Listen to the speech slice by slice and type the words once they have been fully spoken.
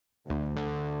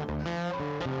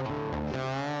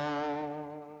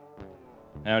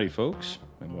Howdy, folks,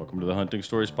 and welcome to the Hunting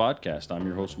Stories Podcast. I'm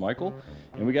your host, Michael,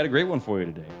 and we got a great one for you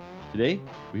today. Today,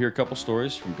 we hear a couple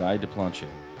stories from Guy Duplantier.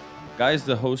 Guy is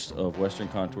the host of Western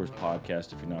Contours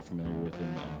Podcast, if you're not familiar with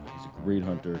him. He's a great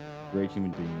hunter, great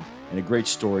human being, and a great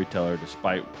storyteller,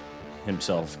 despite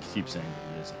himself keep saying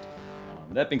that he isn't.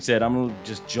 That being said, I'm going to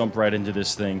just jump right into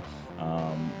this thing.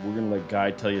 We're going to let Guy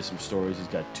tell you some stories. He's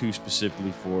got two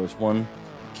specifically for us. One,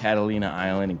 Catalina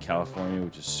Island in California,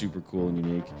 which is super cool and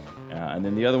unique. And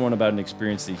then the other one about an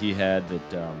experience that he had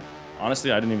that,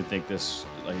 honestly, I didn't even think this,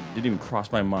 didn't even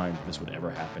cross my mind that this would ever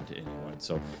happen to anyone.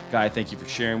 So, Guy, thank you for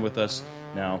sharing with us.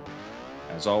 Now,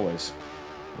 as always,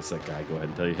 let's let Guy go ahead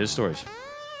and tell you his stories.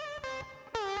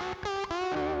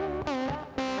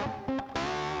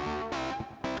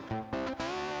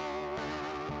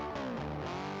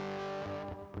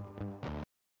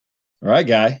 All right,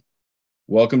 Guy.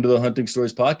 Welcome to the Hunting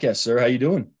Stories Podcast, sir. How you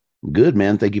doing? Good,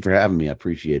 man. Thank you for having me. I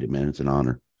appreciate it, man. It's an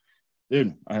honor.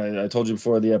 Dude, I told you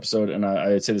before the episode, and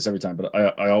I say this every time, but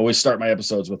I always start my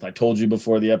episodes with, I told you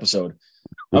before the episode.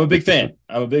 I'm a big fan.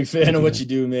 I'm a big fan of what you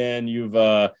do, man.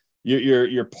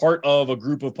 You're part of a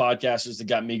group of podcasters that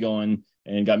got me going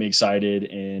and got me excited.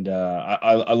 And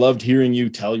I loved hearing you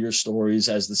tell your stories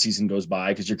as the season goes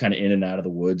by, because you're kind of in and out of the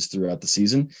woods throughout the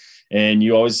season. And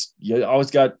you always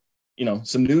got,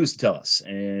 some news to tell us.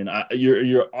 And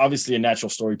you're obviously a natural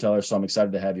storyteller, so I'm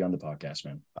excited to have you on the podcast,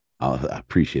 man. I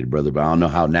appreciate it, brother, but I don't know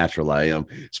how natural I am,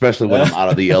 especially when I'm out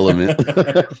of the element.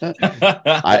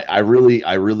 I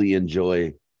really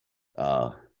enjoy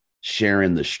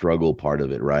sharing the struggle part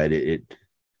of it, right?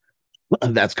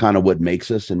 That's kind of what makes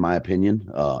us, in my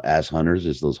opinion, as hunters,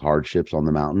 is those hardships on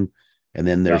the mountain. And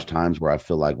then there's times where I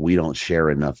feel like we don't share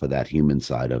enough of that human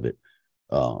side of it.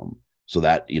 So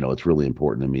that, it's really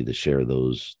important to me to share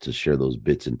those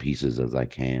bits and pieces as I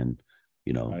can,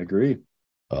 I agree.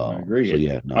 I agree. So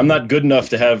yeah, I'm not good enough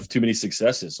to have too many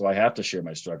successes, so I have to share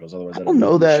my struggles. Otherwise, I don't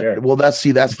know that. Share. Well, that's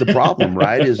the problem,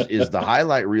 right? Is the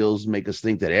highlight reels make us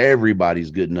think that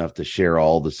everybody's good enough to share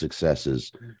all the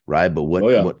successes, right? But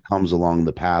what comes along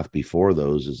the path before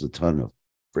those is a ton of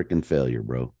freaking failure,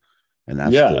 bro. And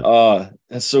that's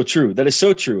that's so true. That is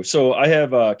so true. So I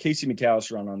have Casey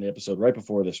McAllister on the episode right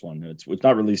before this one. It's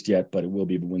not released yet, but it will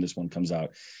be when this one comes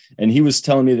out. And he was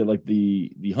telling me that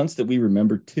the hunts that we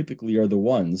remember typically are the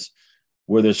ones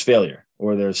where there's failure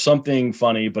or there's something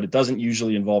funny, but it doesn't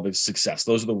usually involve a success.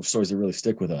 Those are the stories that really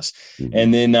stick with us. Mm-hmm.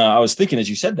 And then I was thinking, as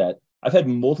you said that, I've had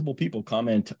multiple people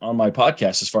comment on my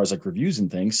podcast as far as reviews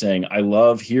and things saying, I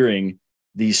love hearing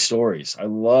these stories. I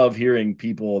love hearing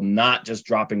people not just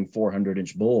dropping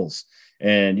 400-inch bulls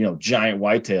and, giant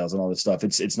whitetails and all this stuff.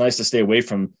 It's nice to stay away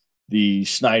from the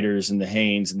Snyders and the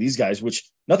Haynes and these guys, which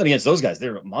nothing against those guys.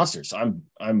 They're monsters.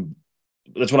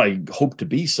 That's what I hope to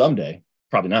be someday.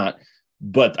 Probably not,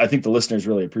 but I think the listeners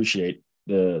really appreciate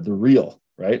the real,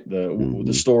 right?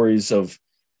 The stories of,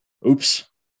 oops,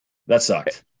 that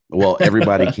sucked. Well,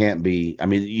 everybody can't be. I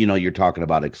mean, you're talking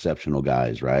about exceptional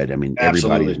guys, right? I mean,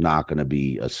 Absolutely. Everybody's not going to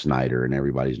be a Snyder and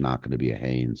everybody's not going to be a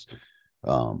Haynes.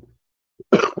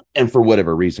 And for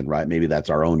whatever reason, right? Maybe that's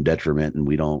our own detriment and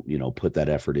we don't, put that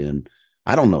effort in.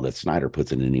 I don't know that Snyder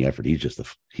puts in any effort.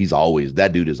 That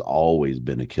dude has always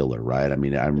been a killer, right? I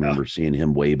mean, I remember seeing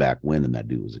him way back when, and that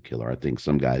dude was a killer. I think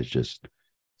some guys just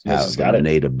have an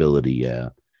innate ability. Yeah.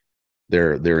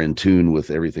 They're in tune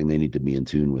with everything they need to be in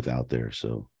tune with out there.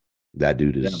 So that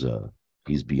dude is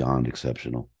he's beyond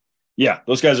exceptional. Yeah,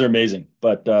 those guys are amazing.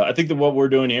 But I think that what we're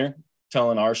doing here,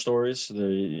 telling our stories,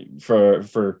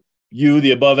 for you,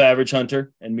 the above average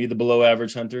hunter, and me, the below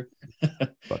average hunter,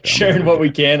 sharing what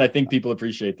we can, I think people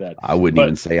appreciate that. I wouldn't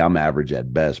even say I'm average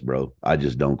at best, bro. I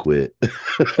just don't quit.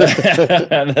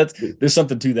 There's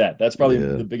something to that. That's probably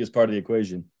the biggest part of the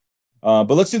equation. But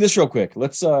let's do this real quick.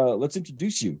 Let's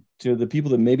introduce you to the people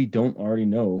that maybe don't already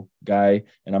know Guy,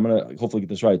 and I'm gonna hopefully get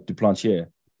this right. Duplantier.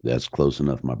 That's close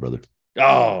enough, my brother.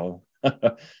 Oh,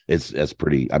 that's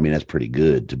pretty. I mean, that's pretty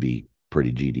good to be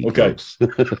pretty GD. Okay.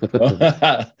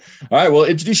 All right. Well,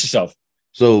 introduce yourself.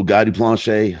 So, Guy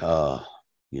Duplantier,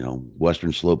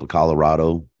 Western slope of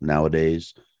Colorado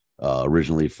nowadays.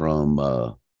 Originally from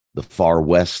the far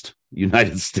west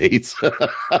United States.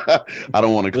 I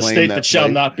don't want to claim state that shall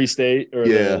not be state. Or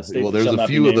well, there's a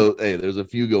few of those. Hey, there's a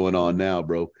few going on now,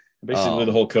 bro. Basically,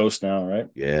 the whole coast now, right?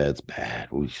 Yeah, it's bad.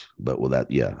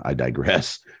 I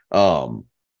digress.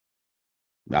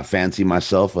 I fancy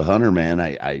myself a hunter, man.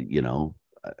 I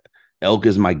elk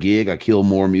is my gig. I kill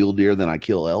more mule deer than I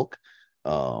kill elk.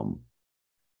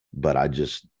 But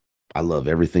I love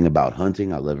everything about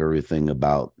hunting. I love everything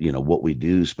about, what we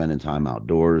do, spending time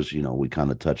outdoors. We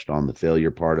kind of touched on the failure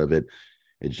part of it.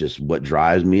 It's just what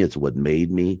drives me. It's what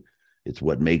made me. It's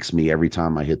what makes me every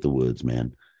time I hit the woods,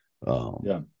 man.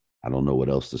 Yeah. I don't know what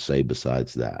else to say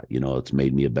besides that. You know, it's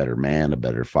made me a better man, a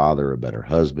better father, a better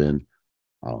husband.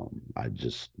 I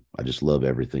just love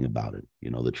everything about it. You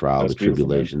know, the trial, That's the beautiful, man.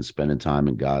 tribulation, spending time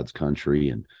in God's country,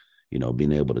 and you know,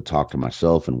 being able to talk to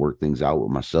myself and work things out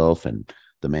with myself. And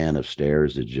the man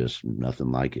upstairs is just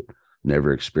nothing like it.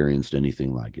 Never experienced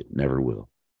anything like it. Never will.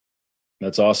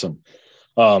 That's awesome.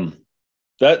 Um,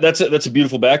 that's a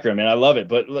beautiful background, man. I love it.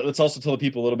 But let's also tell the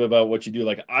people a little bit about what you do.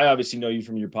 Like, I obviously know you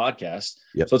from your podcast.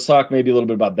 Yep. So let's talk maybe a little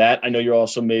bit about that. I know you're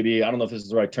also maybe, I don't know if this is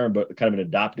the right term, but kind of an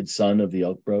adopted son of the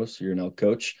Elk Bros. You're an elk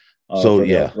coach So for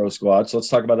the yeah. Elk Bro squad. So let's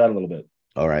talk about that a little bit.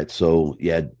 All right. So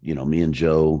yeah, you know, me and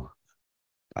Joe,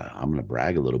 I'm going to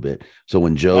brag a little bit. So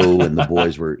when Joe and the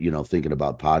boys were, you know, thinking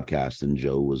about podcasting,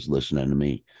 Joe was listening to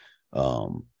me,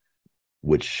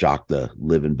 which shocked the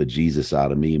living bejesus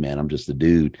out of me, man. I'm just a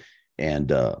dude.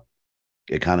 And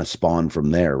it kind of spawned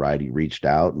from there, right? He reached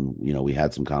out and, you know, we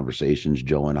had some conversations.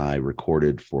 Joe and I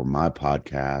recorded for my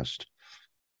podcast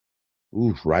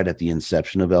right at the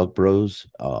inception of Elk Bros.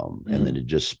 And then it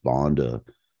just spawned a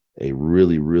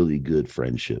really, really good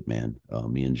friendship, man.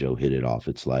 Me and Joe hit it off.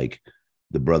 It's like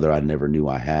the brother I never knew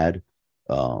I had.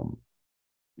 And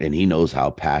he knows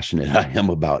how passionate I am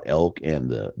about elk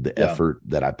and the effort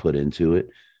that I put into it,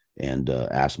 and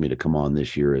asked me to come on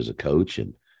this year as a coach,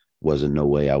 and wasn't no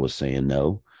way I was saying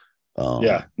no.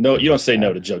 No, you don't say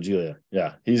no to Joe Julia.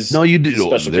 Yeah, he's no, you do.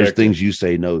 There's character. things you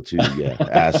say no to. Yeah,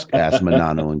 ask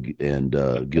Manano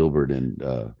and Gilbert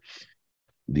and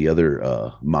the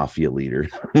other mafia leader.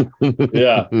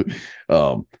 Yeah.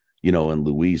 You know, and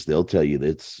Luis, they'll tell you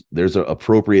there's an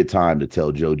appropriate time to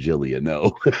tell Joe Gillia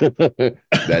no.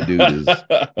 That dude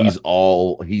he's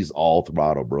all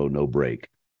throttle, bro, no break.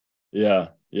 Yeah.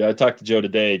 I talked to Joe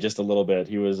today just a little bit.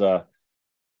 He was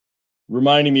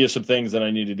reminding me of some things that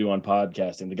I need to do on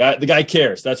podcasting. The guy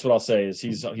cares. That's what I'll say. Is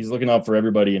he's looking out for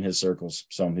everybody in his circles.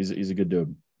 So he's a good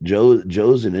dude.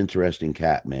 Joe's an interesting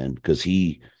cat, man, because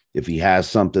if he has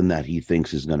something that he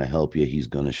thinks is going to help you, he's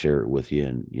going to share it with you.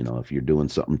 And, you know, if you're doing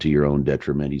something to your own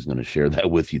detriment, he's going to share that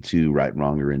with you too, right,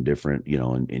 wrong, or indifferent, you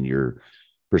know, in your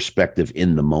perspective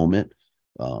in the moment.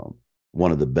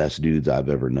 One of the best dudes I've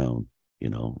ever known, you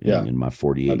know, in my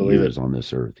 48 years on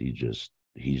this earth.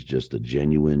 He's just a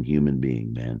genuine human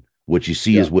being, man. What you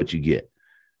see is what you get.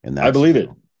 And that's, I believe it.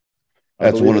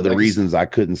 That's one of the reasons I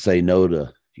couldn't say no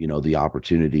to, you know, the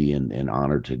opportunity and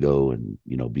honor to go and,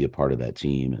 you know, be a part of that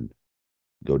team and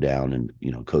go down and,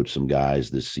 you know, coach some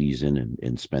guys this season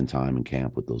and spend time in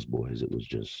camp with those boys. It was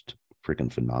just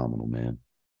freaking phenomenal, man.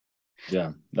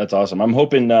 Yeah, that's awesome. I'm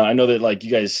hoping, I know that like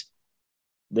you guys,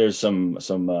 there's some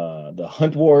the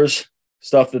Hunt Wars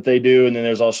stuff that they do. And then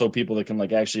there's also people that can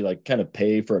like actually like kind of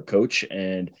pay for a coach.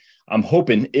 And I'm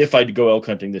hoping if I go elk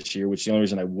hunting this year, which the only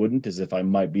reason I wouldn't is if I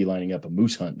might be lining up a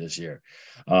moose hunt this year.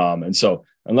 And so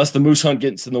unless the moose hunt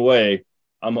gets in the way,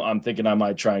 I'm thinking I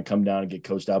might try and come down and get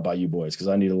coached out by you boys because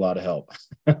I need a lot of help.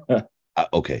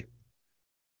 Okay.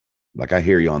 Like I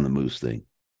hear you on the moose thing,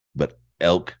 but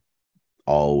elk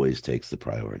always takes the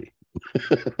priority.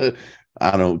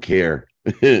 I don't care.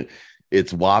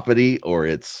 It's wapiti or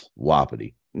it's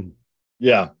wapiti.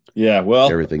 Yeah. Well,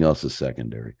 everything else is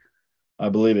secondary. I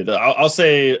believe it. I'll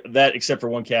say that except for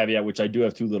one caveat, which I do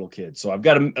have two little kids. So I've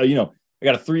got I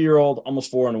got a 3-year-old, almost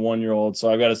 4, and a 1-year-old.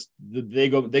 So I've got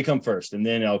they come first, and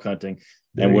then elk hunting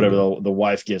and whatever the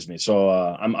wife gives me. So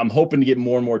I'm hoping to get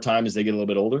more and more time as they get a little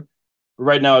bit older. But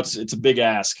right now, it's a big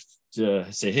ask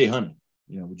to say, hey, honey,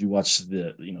 would you watch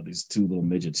these two little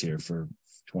midgets here for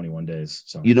 21 days?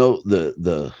 So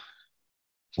the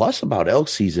plus about elk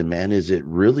season, man, is it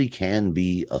really can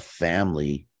be a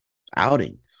family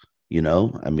outing.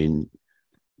 I mean,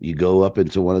 you go up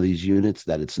into one of these units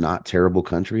that it's not terrible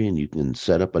country and you can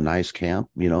set up a nice camp,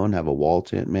 and have a wall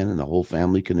tent, man, and the whole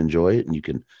family can enjoy it. And you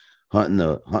can hunt in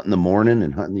the morning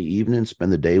and hunt in the evening,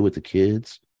 spend the day with the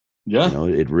kids. Yeah.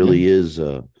 It really is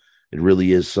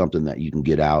something that you can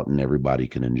get out and everybody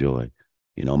can enjoy.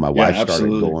 My wife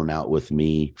started going out with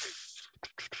me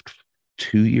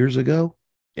 2 years ago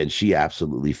and she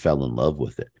absolutely fell in love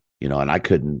with it.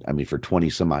 And for 20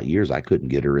 some odd years, I couldn't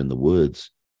get her in the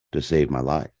woods to save my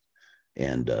life.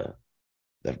 And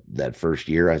that first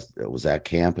year I was at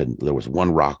camp and there was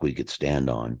one rock we could stand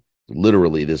on,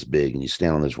 literally this big. And you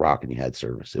stand on this rock and you had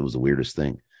service. It was the weirdest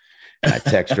thing. And I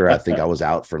text her, I think I was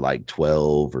out for like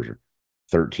 12 or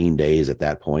 13 days at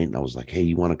that point. And I was like, hey,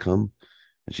 you want to come?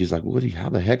 And she's like, how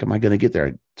the heck am I going to get there?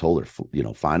 I told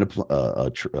her, find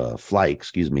a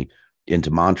flight,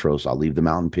 into Montrose. I'll leave the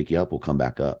mountain, pick you up. We'll come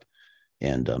back up.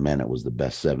 And man, it was the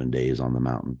best 7 days on the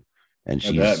mountain. And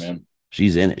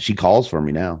She's in it. She calls for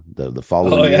me now. The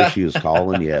following year she was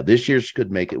calling. Yeah. This year she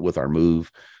couldn't make it with our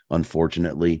move,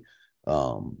 unfortunately.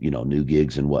 New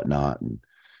gigs and whatnot. And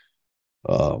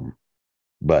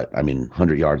but I mean,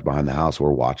 100 yards behind the house,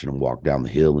 we're watching them walk down the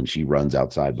hill, and she runs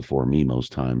outside before me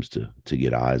most times to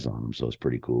get eyes on them. So it's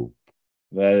pretty cool.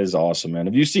 That is awesome, man.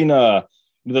 Have you seen the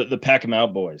Pack 'em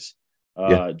Out boys?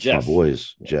 Jeff, my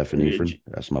boys, Jeff and Ephraim.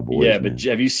 That's my boys. Yeah, but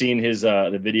have you seen his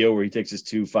the video where he takes his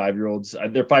 2 5-year-olds?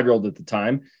 They're 5-year-old at the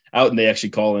time out, and they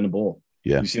actually call in a bull.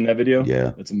 Yeah, you seen that video?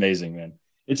 Yeah, it's amazing, man.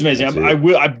 It's amazing.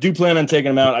 I do plan on taking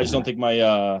them out. I just don't think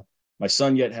my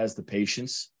son yet has the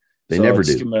patience. They never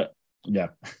do. Yeah.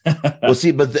 Well, see,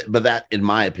 but that, in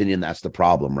my opinion, that's the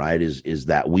problem, right? Is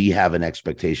that we have an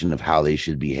expectation of how they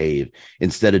should behave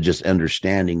instead of just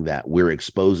understanding that we're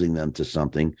exposing them to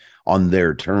something on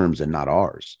their terms and not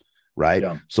ours, right?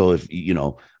 Yeah. So if,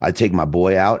 I take my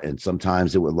boy out, and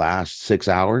sometimes it would last 6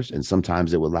 hours, and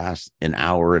sometimes it would last an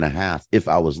hour and a half if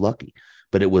I was lucky.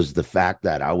 But it was the fact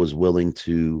that I was willing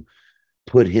to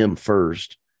put him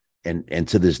first. And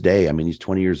to this day, I mean, he's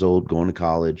 20 years old, going to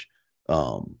college.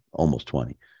 Almost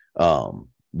 20,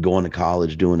 going to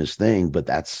college, doing his thing, but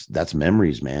that's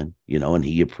memories, man, and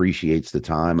he appreciates the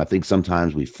time. I think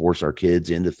sometimes we force our kids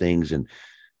into things, and,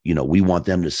 we want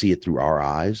them to see it through our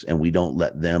eyes, and we don't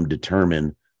let them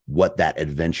determine what that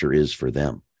adventure is for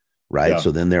them. Right. Yeah.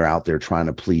 So then they're out there trying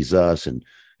to please us, and,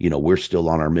 we're still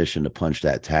on our mission to punch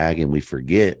that tag, and we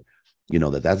forget,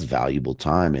 that's valuable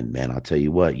time. And man, I'll tell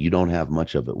you what, you don't have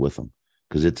much of it with them,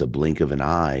 because it's a blink of an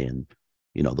eye, and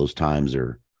those times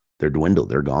they're dwindled,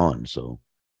 they're gone. So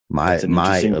my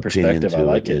opinion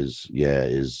to it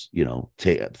is,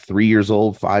 take 3 years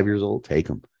old, 5 years old, take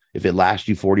them. If it lasts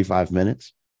you 45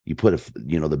 minutes, you put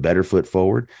the better foot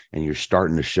forward, and you're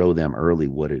starting to show them early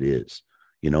what it is,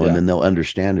 and then they'll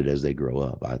understand it as they grow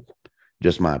up.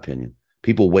 Just my opinion.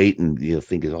 People wait and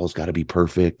think it's got to be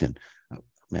perfect, and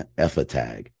man, F a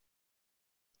tag.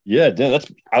 Yeah,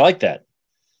 I like that.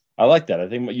 I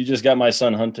think you just got my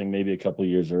son hunting maybe a couple of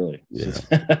years early. Yeah.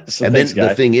 So and then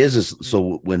the thing is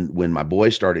so when my boy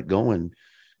started going,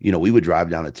 we would drive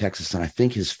down to Texas, and I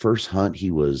think his first hunt, it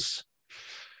was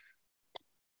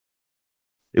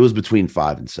between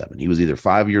 5 and 7. He was either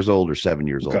 5 years old or 7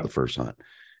 years old, the first hunt,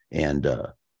 and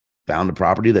found a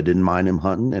property that didn't mind him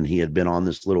hunting. And he had been on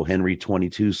this little Henry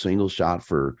 22 single shot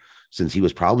since he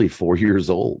was probably 4 years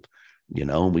old.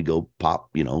 And we go pop,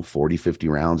 40, 50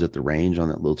 rounds at the range on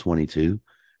that little 22.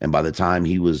 And by the time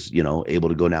he was, able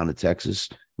to go down to Texas,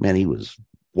 man, he was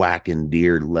whacking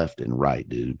deer left and right,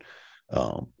 dude.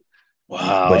 Wow,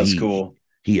 that's cool.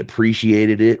 He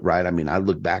appreciated it, right? I mean, I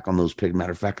look back on those pictures.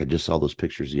 Matter of fact, I just saw those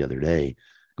pictures the other day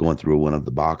going through one of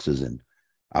the boxes, and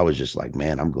I was just like,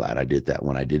 man, I'm glad I did that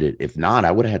when I did it. If not,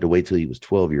 I would have had to wait till he was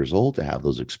 12 years old to have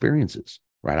those experiences,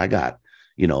 right? I got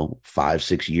 5,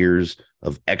 6 years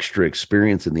of extra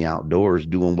experience in the outdoors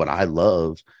doing what I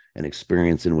love and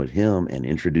experiencing with him and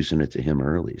introducing it to him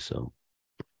early. So.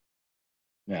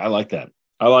 Yeah, I like that.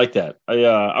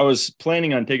 I was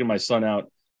planning on taking my son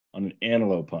out on an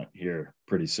antelope hunt here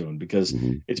pretty soon, because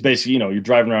it's basically, you're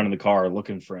driving around in the car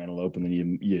looking for antelope, and then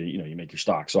you make your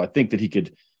stock. So I think that he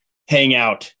could hang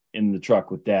out in the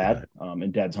truck with Dad,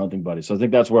 and Dad's hunting buddy. So I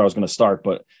think that's where I was going to start,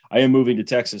 but I am moving to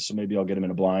Texas, so maybe I'll get him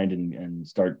in a blind and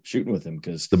start shooting with him,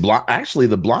 because the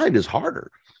blind is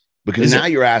harder, because now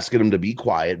you're asking him to be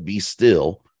quiet, be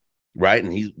still, right?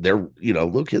 And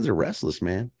little kids are restless,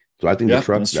 man. So I think the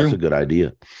truck, that's a good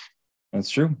idea. That's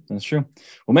true.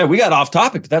 Well, man, we got off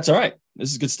topic, but that's all right.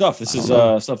 This is good stuff. This is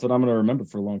stuff that I'm going to remember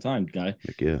for a long time, guy.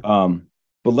 Heck yeah.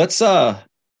 But let's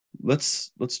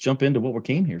jump into what we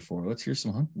came here for. Let's hear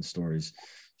some hunting stories.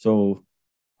 So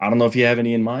I don't know if you have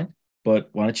any in mind, but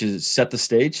why don't you set the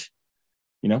stage?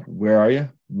 Where are you?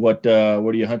 What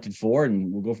are you hunting for?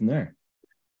 And we'll go from there.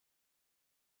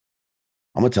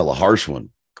 I'm going to tell a harsh one.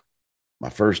 My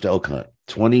first elk hunt,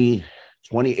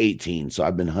 2018. So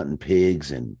I've been hunting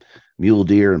pigs and mule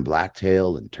deer and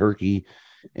blacktail and turkey.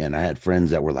 And I had friends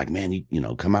that were like, man,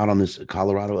 you come out on this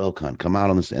Colorado elk hunt, come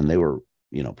out on this. And they were,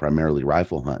 primarily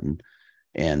rifle hunting.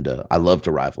 And I love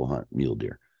to rifle hunt mule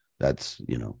deer. That's,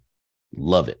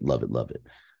 love it.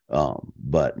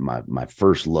 But my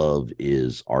first love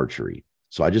is archery.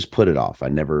 So I just put it off. I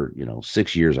never,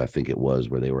 6 years, I think it was,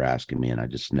 where they were asking me, and I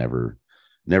just never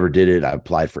did it. I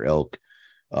applied for elk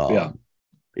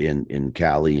in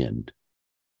Cali, and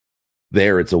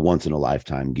there it's a once in a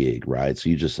lifetime gig, right? So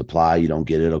you just apply, you don't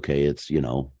get it. Okay. It's,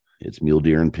 it's mule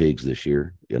deer and pigs this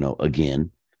year,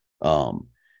 again.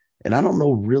 And I don't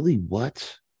know really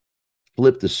what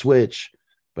flipped the switch,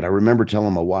 but I remember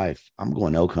telling my wife, I'm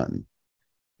going elk hunting.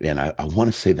 And I want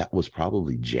to say that was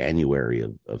probably January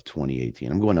of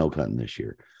 2018. I'm going elk hunting this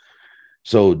year.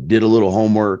 So did a little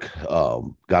homework,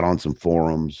 got on some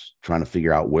forums, trying to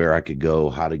figure out where I could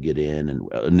go, how to get in.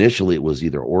 And initially it was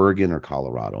either Oregon or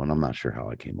Colorado. And I'm not sure how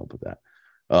I came up with that.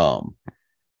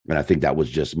 And I think that was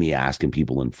just me asking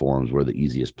people in forums where the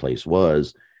easiest place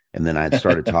was. And then I had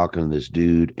started talking to this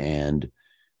dude, and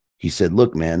he said,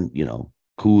 look, man,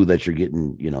 cool that you're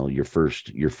getting, your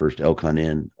first elk hunt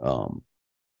in.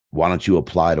 Why don't you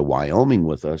apply to Wyoming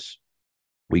with us?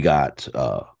 We got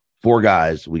 4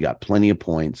 guys. We got plenty of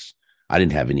points. I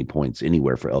didn't have any points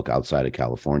anywhere for elk outside of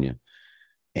California.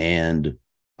 And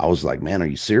I was like, man, are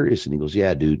you serious? And he goes,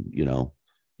 yeah, dude,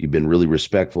 you've been really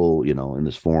respectful, in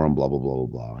this forum, blah, blah, blah, blah,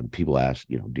 blah. And people ask,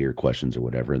 deer questions or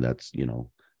whatever. And that's,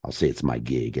 I'll say it's my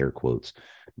gig, air quotes.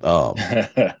 So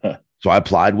I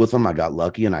applied with him. I got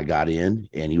lucky and I got in,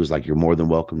 and he was like, you're more than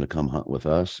welcome to come hunt with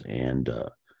us. And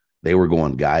they were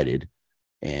going guided,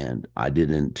 and I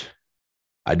didn't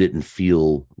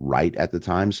feel right at the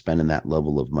time spending that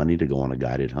level of money to go on a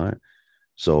guided hunt.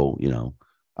 So,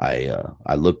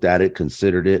 I looked at it,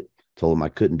 considered it, told him I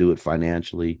couldn't do it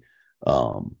financially,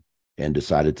 and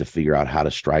decided to figure out how to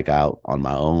strike out on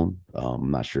my own. I'm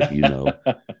not sure if you know,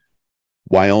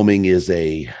 Wyoming is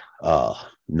a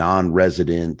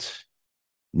non-resident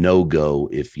no-go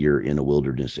if you're in a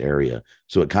wilderness area.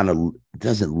 So it kind of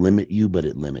doesn't limit you, but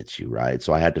it limits you, right?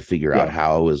 So I had to figure out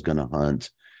how I was going to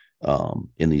hunt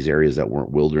in these areas that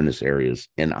weren't wilderness areas.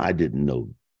 And I didn't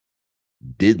know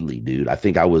diddly, dude. I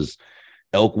think I was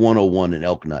Elk 101 and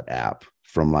Elk Nut app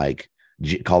from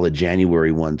call it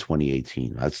January 1,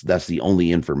 2018. That's the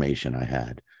only information I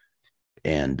had.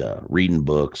 And reading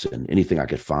books and anything I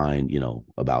could find,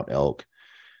 about elk.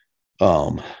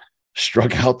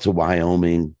 Struck out to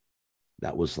Wyoming.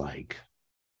 That was I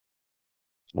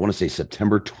want to say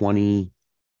September 21st,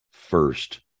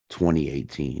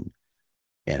 2018.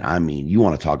 And I mean, you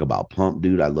want to talk about pump,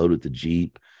 dude. I loaded the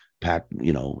Jeep, packed,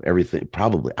 everything.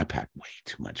 Probably I packed way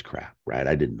too much crap, right?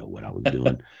 I didn't know what I was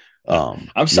doing.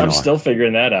 I'm still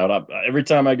figuring that out. Every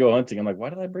time I go hunting, I'm like,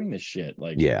 why did I bring this shit?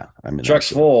 Yeah, I mean, truck's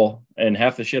full and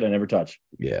half the shit I never touch.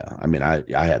 Yeah, I mean, I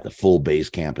had the full base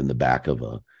camp in the back of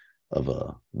a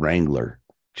Wrangler,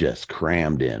 just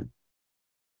crammed in.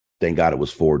 Thank God it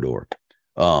was 4-door.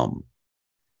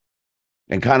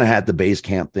 And kind of had the base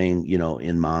camp thing,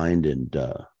 in mind. And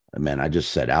man, I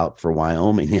just set out for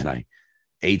Wyoming, and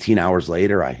 18 hours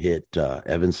later, I hit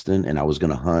Evanston, and I was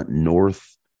going to hunt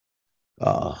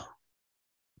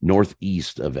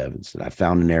northeast of Evanston. I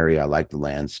found an area. I liked the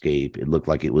landscape. It looked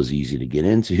like it was easy to get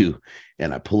into.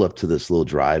 And I pull up to this little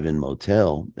drive-in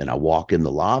motel, and I walk in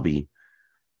the lobby.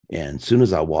 And as soon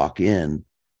as I walk in,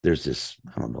 there's this,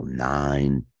 I don't know,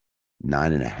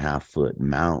 9.5 foot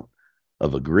mount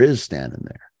of a grizz standing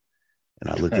there. And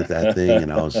I looked at that thing,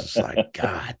 and I was just like,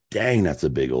 God dang, that's a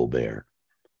big old bear.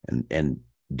 And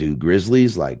dude,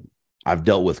 grizzlies, I've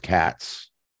dealt with cats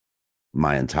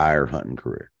my entire hunting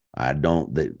career.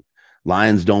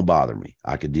 Lions don't bother me.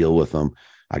 I could deal with them.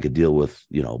 I could deal with,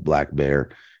 black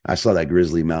bear. I saw that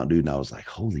grizzly mount, dude, and I was like,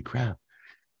 holy crap.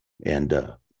 And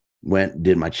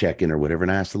did my check-in or whatever,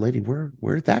 and I asked the lady,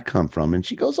 where did that come from? And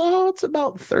she goes, oh, it's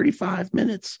about 35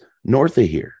 minutes north of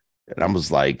here. And I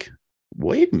was like,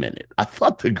 wait a minute. I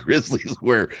thought the grizzlies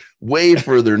were way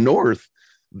further north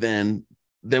than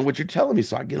what you're telling me.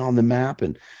 So I get on the map,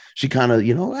 and she kind of,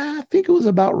 I think it was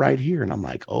about right here. And I'm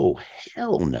like, oh,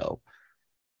 hell no.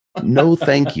 No,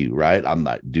 thank you. Right. I'm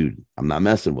not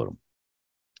messing with them.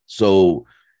 So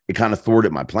it kind of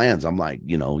thwarted my plans. I'm like,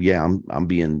 I'm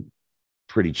being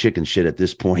pretty chicken shit at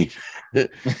this point.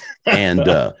 And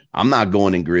I'm not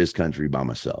going in grizz country by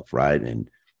myself. Right. And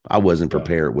I wasn't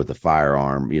prepared with a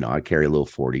firearm. I carry a little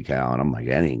 40 cal, and I'm like,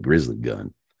 that ain't grizzly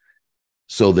gun.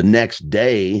 So the next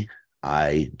day,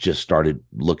 I just started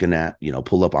looking at,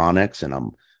 pull up Onyx, and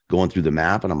I'm going through the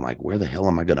map, and I'm like, where the hell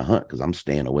am I going to hunt? Because I'm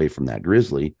staying away from that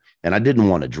grizzly. And I didn't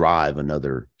want to drive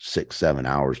another 6-7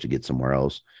 hours to get somewhere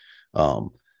else.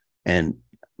 And,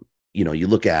 you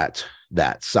look at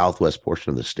that southwest portion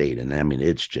of the state, and I mean,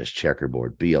 it's just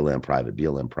checkerboard, BLM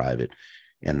private.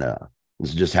 And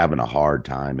was just having a hard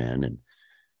time, man. And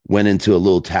went into a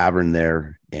little tavern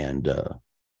there, and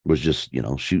was just,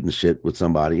 shooting shit with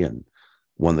somebody. And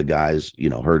one of the guys,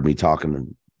 heard me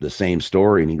talking the same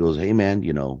story, and he goes, hey man,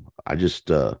 I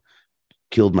just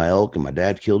killed my elk, and my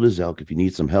dad killed his elk. If you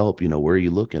need some help, where are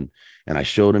you looking? And I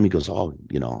showed him. He goes, oh,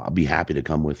 I'll be happy to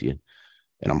come with you.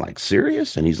 And I'm like,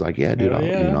 serious? And he's like, yeah, dude,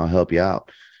 I'll help you out.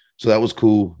 So that was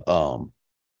cool.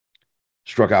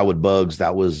 Struck out with bugs.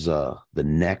 That was the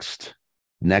next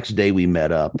day we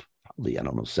met up, probably, I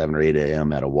don't know, 7 or 8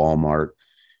 a.m. at a Walmart.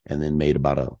 and then made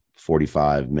about a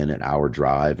 45-minute hour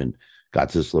drive and got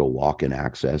to this little walk-in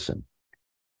access and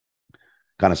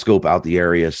kind of scope out the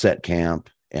area, set camp.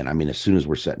 And I mean, as soon as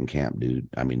we're setting camp, dude,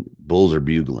 I mean, bulls are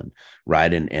bugling,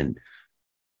 right? And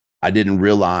I didn't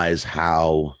realize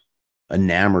how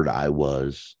enamored I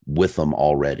was with them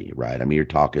already, right? I mean, you're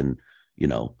talking,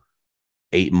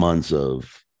 8 months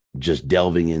of just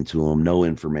delving into them, no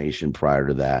information prior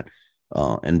to that,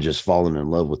 and just falling in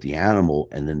love with the animal.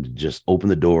 And then to just open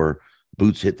the door,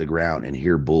 boots hit the ground, and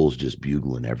hear bulls just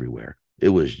bugling everywhere. It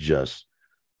was just,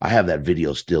 I have that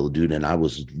video still, dude, and I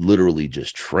was literally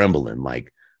just trembling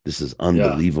like, this is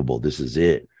unbelievable. Yeah. This is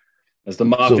it. As the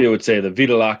mafia would say, the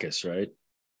Vitalakis, right?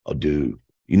 Oh, dude.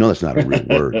 That's not a real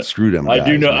word. Screw them guys,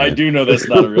 I do know that's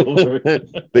not a real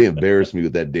word. They embarrassed me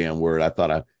with that damn word. I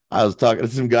thought I was talking to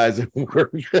some guys at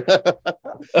work.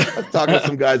 Talking to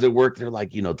some guys at work. They're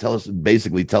like, tell us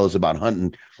about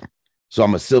hunting. So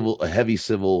I'm a heavy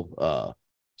civil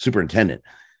superintendent.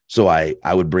 So I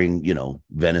would bring,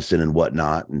 venison and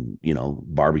whatnot and,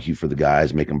 barbecue for the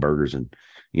guys, make them burgers. And,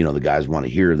 the guys want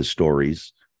to hear the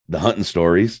stories, the hunting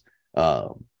stories,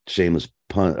 shameless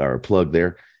plug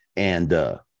there. And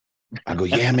I go,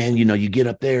 yeah, man, you get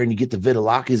up there and you get the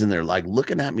Vitalakis and they're like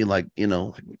looking at me like,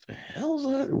 like, what the hell is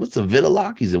that? What's the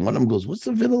Vitalakis? And one of them goes, what's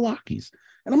the Vitalakis?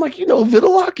 And I'm like,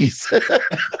 Vitalakis.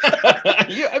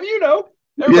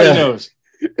 Everybody knows.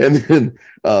 And then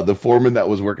the foreman that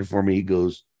was working for me, he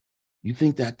goes, you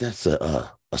think that's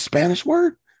a Spanish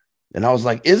word? And I was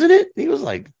like, isn't it? He was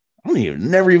like,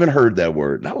 never even heard that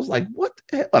word. And I was like, what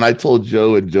the hell? And I told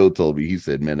Joe, and Joe told me, he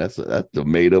said, man, that's a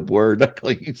made up word. I'm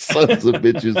like, you sons of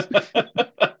bitches.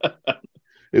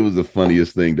 It was the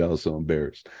funniest thing. I was so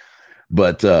embarrassed.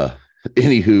 But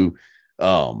anywho,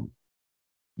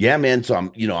 yeah, man. So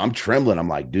I'm trembling. I'm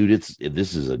like, dude,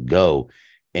 this is a go.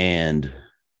 And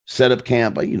set up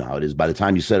camp, but you know how it is. By the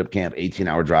time you set up camp,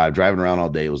 18-hour drive, driving around all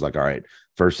day, it was like, all right,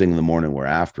 first thing in the morning, we're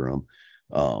after them.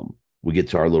 We get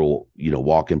to our little,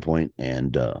 walk-in point,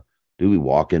 and we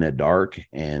walk in at dark,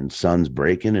 and sun's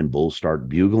breaking, and bulls start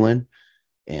bugling,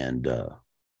 and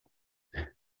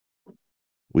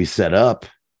we set up,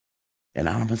 and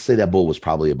I'm gonna say that bull was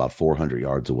probably about 400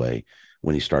 yards away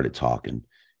when he started talking.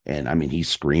 And I mean, he's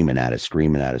screaming at us,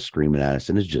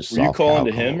 and it's just. Were you calling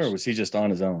to him, or was he just on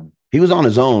his own? He was on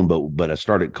his own, but I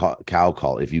started cow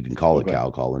call, if you can call it cow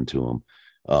calling to him.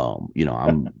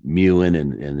 I'm mewing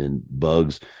and then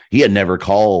Bugs. He had never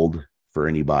called for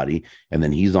anybody, and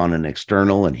then he's on an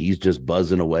external, and he's just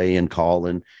buzzing away and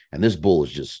calling. And this bull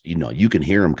is just, you can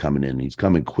hear him coming in. He's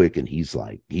coming quick, and he's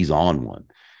on one.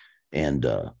 And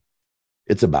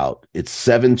it's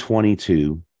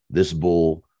 7:22. This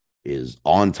bull is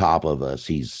on top of us.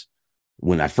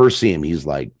 When I first see him, he's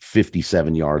like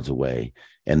 57 yards away.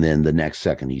 And then the next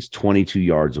second, he's 22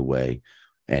 yards away,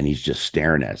 and he's just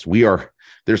staring at us.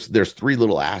 There's three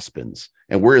little aspens,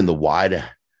 and we're in the wide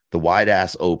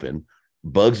ass open.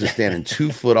 Bugs is standing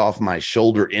 2 foot off my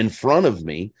shoulder in front of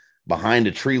me behind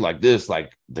a tree like this,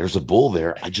 like there's a bull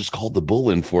there. I just called the bull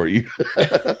in for you.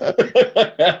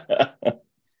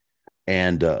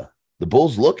 And the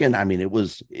bull's looking. I mean, it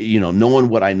was, knowing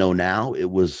what I know now, it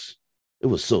was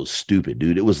so stupid,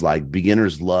 dude. It was like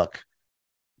beginner's luck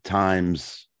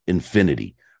times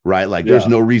infinity, right? Like there's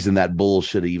no reason that bull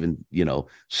should have even,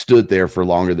 stood there for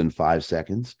longer than 5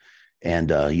 seconds.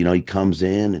 And, he comes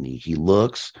in and he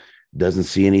looks, doesn't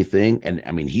see anything. And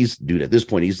I mean, at this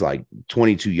point, he's like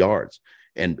 22 yards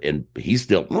and he's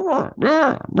still, and we're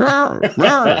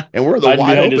the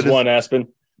wide open. His one aspen.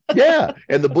 Yeah.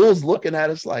 And the bull's looking at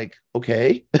us like,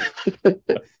 okay.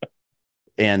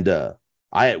 And,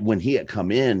 when he had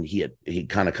come in, he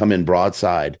kind of come in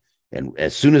broadside. And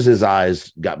as soon as his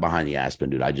eyes got behind the aspen,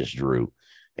 dude, I just drew,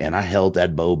 and I held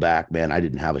that bow back, man. I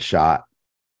didn't have a shot.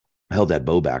 I held that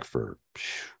bow back for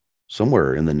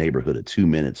somewhere in the neighborhood of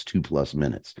 2+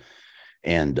 minutes.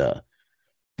 And the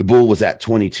bull was at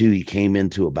 22. He came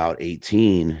into about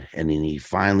 18, and then he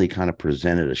finally kind of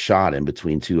presented a shot in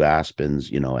between two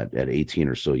aspens, at 18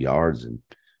 or so yards. And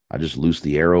I just loosed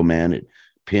the arrow, man. It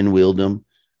pinwheeled him.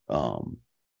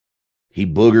 He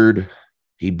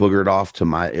boogered off to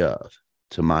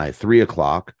my 3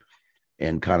 o'clock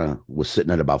and kind of was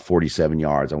sitting at about 47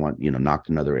 yards. I knocked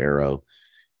another arrow,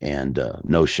 and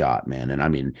no shot, man. And I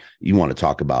mean, you want to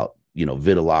talk about,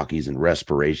 Vitalakis and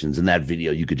respirations. In that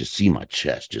video, you could just see my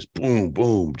chest just boom,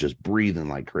 boom, just breathing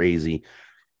like crazy.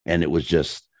 And it was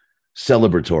just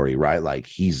celebratory, right? Like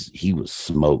he was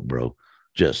smoked, bro.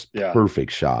 Just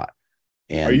perfect shot.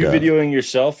 And are you videoing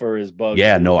yourself, or is Bug?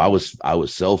 Yeah, no, I was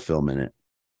self-filming it.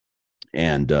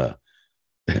 And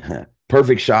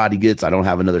perfect shot he gets. I don't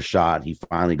have another shot. He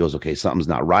finally goes, okay, something's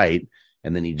not right.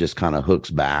 and then he just kind of hooks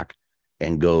back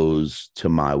and goes to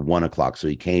my 1 o'clock. So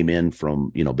he came in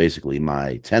from, basically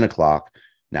my 10 o'clock.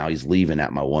 Now he's leaving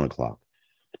at my 1 o'clock.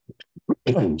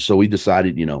 So we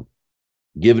decided,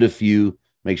 give it a few,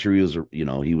 make sure he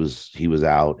was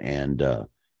out, and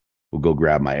we'll go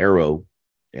grab my arrow.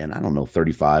 And I don't know,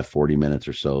 35, 40 minutes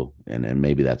or so. And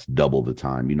maybe that's double the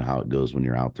time. You know how it goes when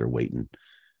you're out there waiting.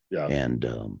 Yeah. And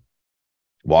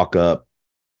walk up.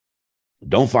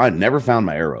 Never found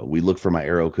my arrow. We looked for my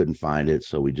arrow, couldn't find it.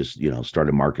 So we just,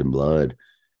 started marking blood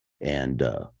and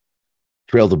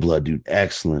trail the blood, dude.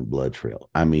 Excellent blood trail.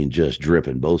 I mean, just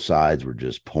dripping. Both sides were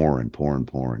just pouring.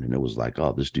 And it was like,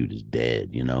 oh, this dude is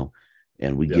dead,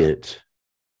 And we get,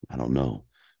 I don't know,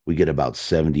 we get about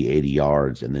 70, 80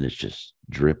 yards, and then it's just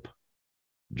drip,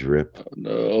 drip,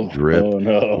 drip. Oh,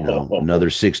 no. Another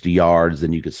 60 yards.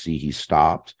 Then you could see he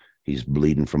stopped. He's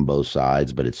bleeding from both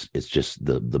sides, but it's just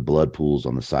the blood pools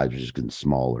on the sides are just getting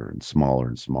smaller and smaller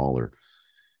and smaller.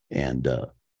 And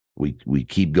we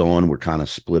keep going. We're kind of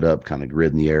split up, kind of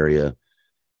grid in the area.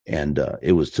 And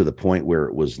it was to the point where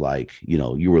it was like,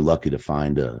 you were lucky to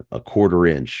find a 1/4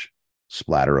 inch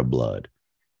splatter of blood.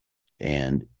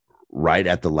 And right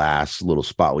at the last little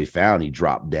spot we found, he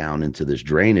dropped down into this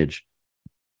drainage.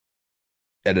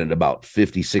 And at about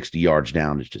 50, 60 yards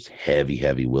down, it's just heavy,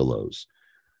 heavy willows.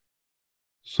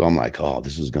 So I'm like, oh,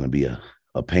 this is going to be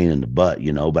a pain in the butt,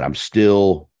 but I'm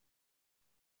still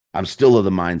of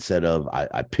the mindset of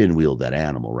I pinwheeled that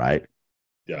animal, right?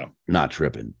 Yeah. Not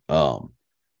tripping.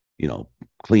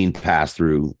 Clean pass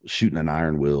through, shooting an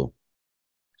iron will.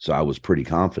 So I was pretty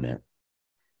confident.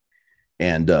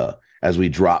 And as we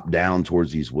dropped down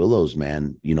towards these willows,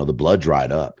 man, the blood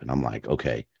dried up. And I'm like,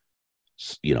 okay,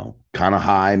 kind of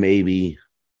high, maybe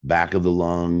back of the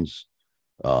lungs,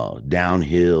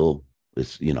 downhill.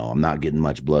 It's, I'm not getting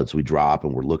much blood. So we drop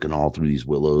and we're looking all through these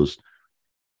willows.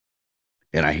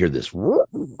 And I hear this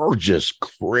just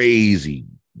crazy,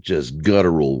 just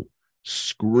guttural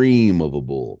scream of a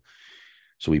bull.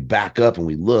 So we back up and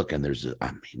we look, and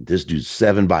this dude's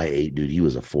 7x8, dude. He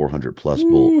was a 400+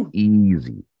 bull.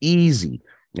 Easy.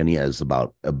 And he has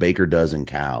about a baker dozen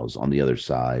cows on the other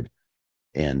side.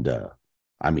 And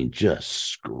just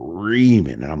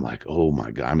screaming. And I'm like, oh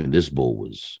my God. This bull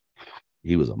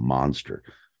he was a monster.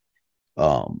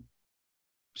 So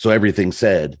everything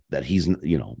said that he's,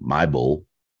 my bull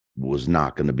was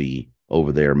not going to be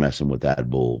over there messing with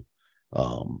that bull,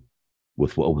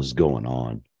 with what was going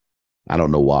on. I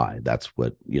don't know why. That's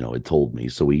what, it told me.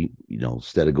 So we,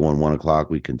 instead of going 1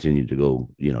 o'clock, we continued to go,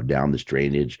 down this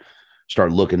drainage,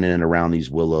 start looking in and around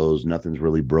these willows. Nothing's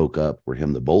really broke up for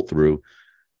him to bolt through.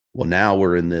 Well, now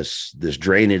we're in this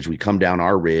drainage. We come down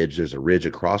our ridge. There's a ridge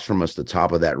across from us. The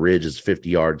top of that ridge is 50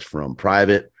 yards from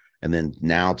private. And then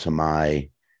now to my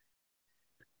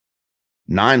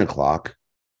 9 o'clock.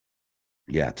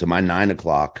 Yeah, to my 9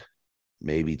 o'clock,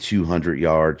 maybe 200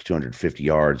 yards, 250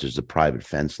 yards, there's a private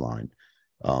fence line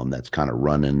that's kind of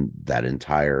running that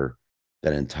entire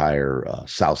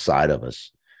south side of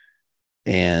us.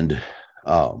 And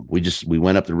we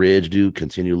went up the ridge, dude,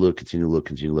 continue to look.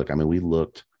 We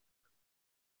looked.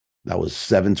 That was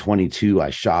 7:22.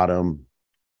 I shot him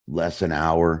less an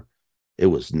hour. It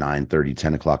was 9:30,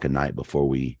 10 o'clock at night before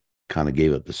we kind of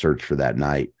gave up the search for that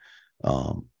night.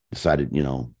 Decided,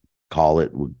 call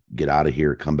it, we'll get out of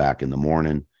here, come back in the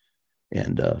morning.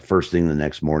 And first thing the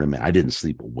next morning, man, I didn't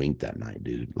sleep a wink that night,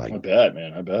 dude. Like, I bet,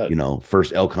 man. I bet.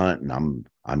 First elk hunt, and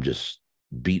I'm just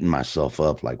beating myself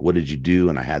up. Like, what did you do?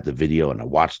 And I had the video, and I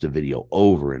watched the video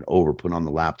over and over, put on the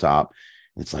laptop.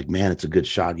 It's like, man, it's a good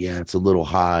shot. Yeah, it's a little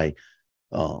high,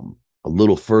 a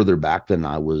little further back than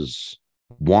I was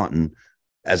wanting.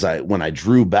 When I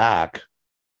drew back,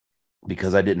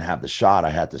 because I didn't have the shot,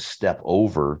 I had to step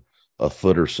over a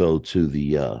foot or so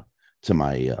to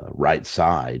my right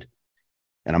side.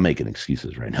 And I'm making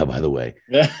excuses right now, by the way.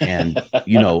 And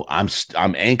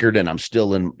I'm anchored, and I'm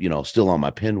still on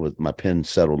my pin with my pin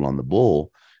settled on the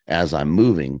bull as I'm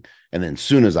moving. And then as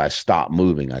soon as I stopped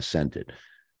moving, I sent it.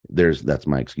 That's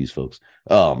my excuse, folks.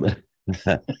 But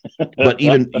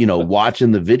even,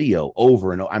 watching the video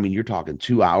over and over, you're talking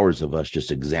 2 hours of us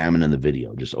just examining the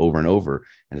video just over and over.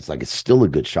 And it's like, it's still a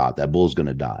good shot. That bull's going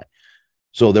to die.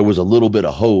 So there was a little bit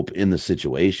of hope in the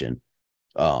situation.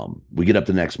 We get up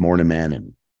the next morning, man,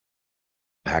 and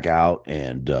pack out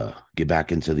and get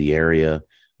back into the area.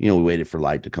 We waited for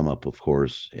light to come up, of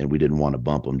course, and we didn't want to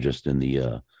bump him just in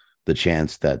the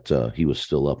chance that he was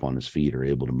still up on his feet or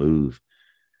able to move.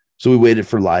 So we waited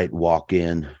for light, walk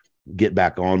in, get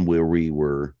back on where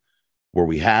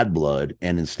we had blood.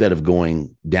 And instead of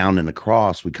going down and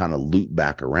across, we kind of looped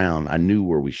back around. I knew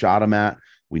where we shot him at,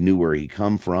 We knew where he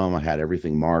come from. I had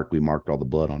everything marked. We marked all the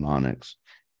blood on onyx.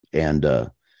 And I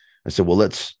said, well,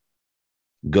 let's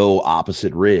go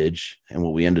opposite ridge. And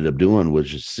what we ended up doing was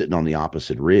just sitting on the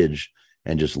opposite ridge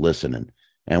and just listening.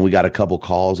 And we got a couple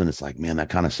calls, and it's like, man, that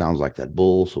kind of sounds like that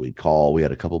bull. So we call. We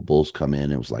had a couple bulls come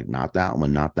in. It was like, not that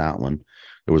one, not that one.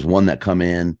 There was one that come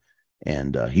in,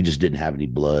 and he just didn't have any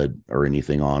blood or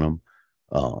anything on him.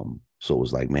 So it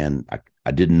was like, man,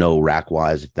 I didn't know rack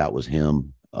wise if that was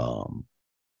him.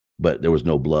 But there was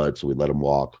no blood, so we let him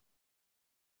walk.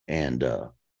 And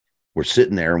we're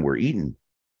sitting there and we're eating.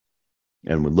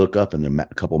 And we look up, and a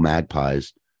couple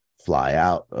magpies fly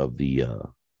out of the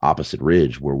opposite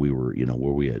ridge where we were,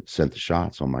 where we had sent the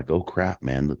shot. So I'm like, oh crap,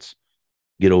 man, let's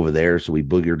get over there. So we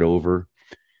boogered over.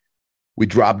 We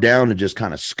dropped down and just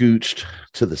kind of scooched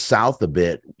to the south a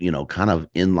bit, kind of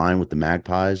in line with the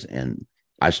magpies. And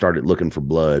I started looking for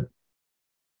blood.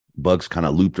 Bugs kind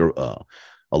of looped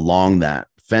along that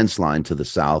fence line to the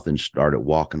south and started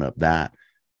walking up that.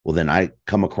 Well, then I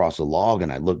come across a log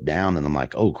and I look down and I'm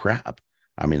like, oh crap.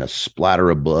 I mean, a splatter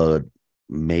of blood,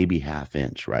 maybe ½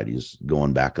 inch, right? He's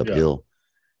going back uphill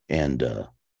and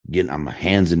getting on my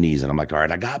hands and knees. And I'm like, all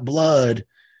right, I got blood.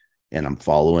 And I'm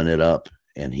following it up.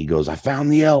 And he goes, I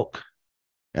found the elk.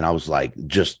 And I was like,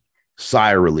 just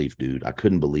sigh of relief, dude. I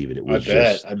couldn't believe it. It was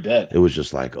I bet. It was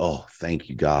just like, oh, thank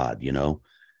you, God,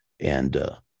 And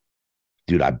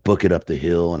dude, I book it up the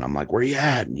hill and I'm like, where you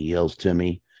at? And he yells to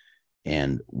me.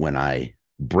 And when I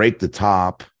break the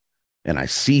top and I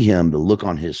see him, the look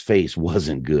on his face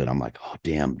wasn't good. I'm like, oh,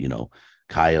 damn,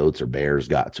 coyotes or bears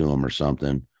got to him or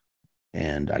something.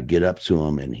 And I get up to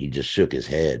him and he just shook his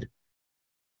head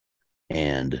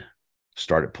and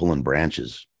started pulling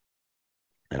branches.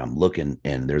 And I'm looking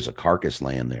and there's a carcass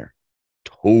laying there,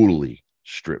 totally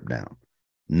stripped down,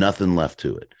 nothing left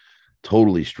to it.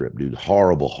 Totally stripped, dude.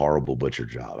 Horrible, horrible butcher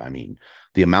job. I mean,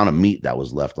 the amount of meat that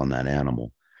was left on that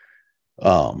animal.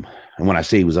 And when I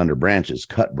say he was under branches,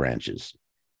 cut branches.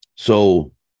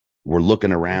 So we're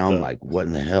looking around like, what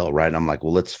in the hell, right? And I'm like,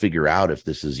 well, let's figure out if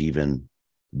this is even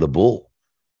the bull.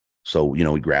 So,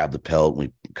 we grab the pelt, and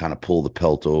we kind of pull the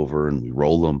pelt over and we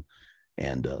roll them.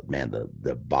 And man,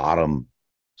 the bottom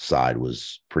side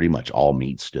was pretty much all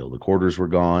meat still. The quarters were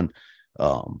gone.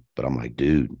 But I'm like,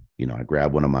 dude, I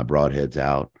grabbed one of my broadheads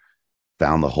out,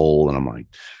 found the hole, and I'm like,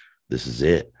 this is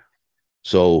it.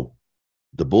 So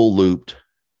the bull looped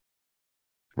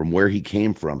from where he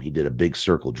came from. He did a big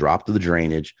circle, dropped to the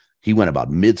drainage. He went about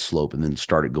mid slope and then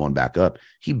started going back up.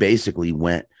 He basically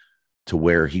went to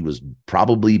where he was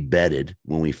probably bedded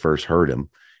when we first heard him.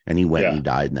 And he went and he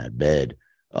died in that bed.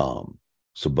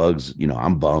 So Bugs,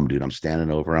 I'm bummed, dude. I'm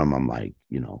standing over him. I'm like,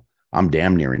 I'm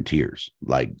damn near in tears.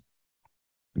 Like,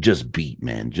 just beat,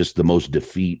 man. Just the most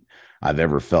defeat I've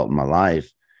ever felt in my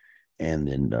life. And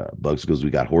then Bugs goes, we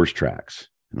got horse tracks.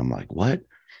 And I'm like, what?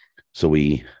 So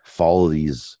we follow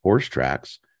these horse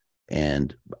tracks.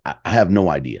 And I have no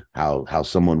idea how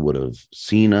someone would have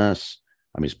seen us.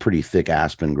 I mean, it's pretty thick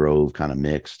aspen grove, kind of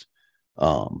mixed.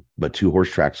 But 2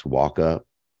 horse tracks walk up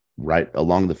right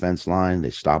along the fence line.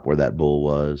 They stop where that bull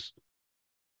was.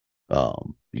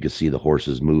 You can see the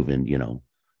horses moving,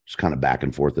 just kind of back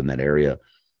and forth in that area.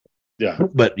 Yeah.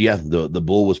 But yeah, the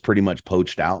bull was pretty much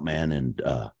poached out, man. And,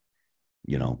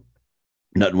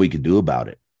 nothing we could do about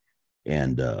it.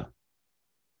 And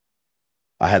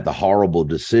I had the horrible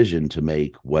decision to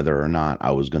make whether or not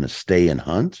I was going to stay and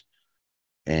hunt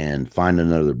and find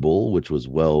another bull, which was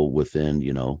well within,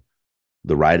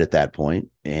 the right at that point.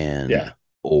 And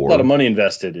or a lot of money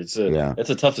invested. It's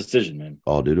a tough decision, man.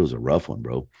 Oh, dude, it was a rough one,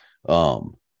 bro.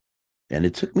 And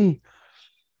it took me,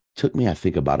 I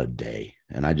think, about a day.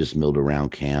 And I just milled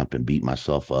around camp and beat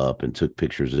myself up and took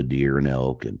pictures of deer and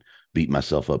elk and beat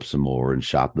myself up some more and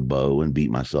shot the bow and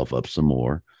beat myself up some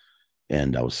more.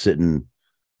 And I was sitting,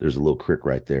 there's a little creek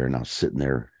right there. And I was sitting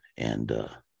there and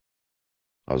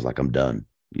I was like, I'm done,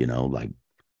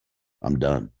 I'm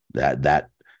done. That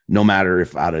no matter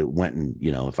if I'd have went and,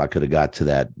 if I could have got to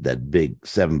that big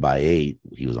 7x8,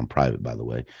 he was on private, by the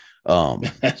way.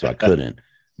 So I couldn't.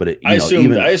 But I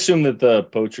assume that the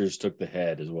poachers took the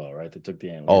head as well, right? They took the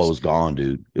antlers. Oh, it was gone,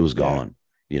 dude. It was gone.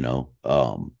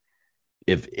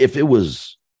 If it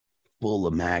was full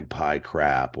of magpie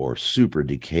crap or super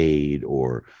decayed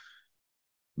or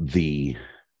the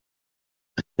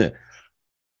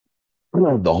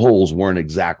holes weren't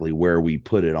exactly where we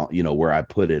put it on, where I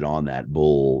put it on that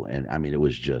bull, and I mean, it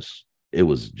was just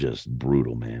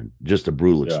brutal, man. Just a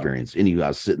brutal experience. And I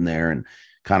was sitting there and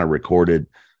kind of recorded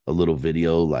a little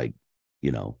video, like,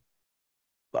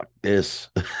 fuck this.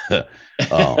 And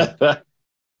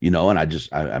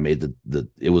I made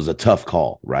it was a tough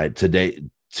call, right?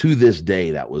 to this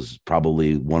day, that was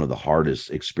probably one of the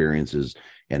hardest experiences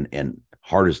and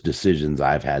hardest decisions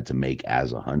I've had to make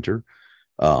as a hunter.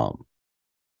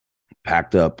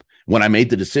 Packed up when I made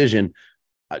the decision,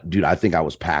 dude, I think I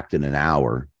was packed in an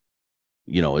hour.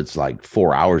 It's like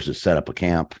 4 hours to set up a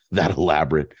camp, that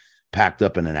elaborate, packed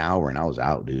up in an hour, and I was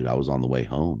out, dude. I was on the way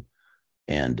home.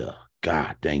 And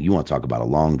God dang, you want to talk about a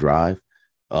long drive?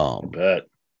 I bet.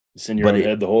 It's in your own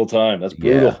head the whole time. That's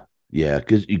brutal. Yeah,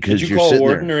 because did you you're call a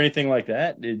warden there, or anything like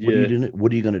that?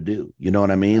 What are you going to do? You know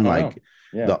what I mean? Like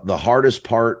the hardest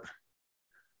part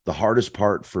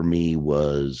for me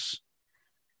was,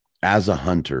 as a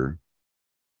hunter,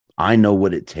 I know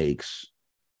what it takes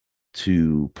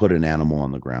to put an animal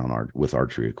on the ground with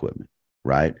archery equipment,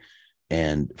 right?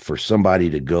 And for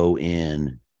somebody to go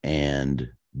in and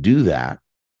do that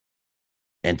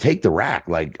and take the rack,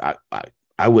 like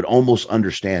I would almost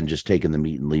understand just taking the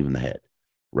meat and leaving the head,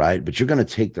 right? But you're going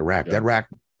to take the rack. Yeah. That rack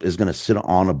is going to sit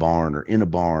on a barn or in a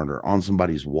barn or on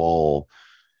somebody's wall.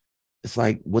 It's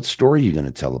like, what story are you going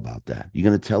to tell about that? You're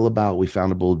going to tell about we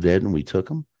found a bull dead and we took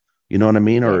him? You know what I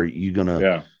mean? Yeah. Or are you going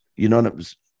to, you know,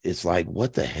 it's like,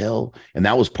 what the hell? And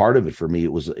that was part of it for me.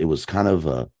 It was kind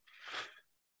of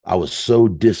I was so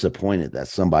disappointed that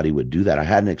somebody would do that. I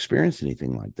hadn't experienced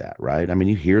anything like that, right? I mean,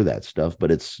 you hear that stuff,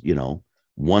 but it's,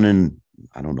 one in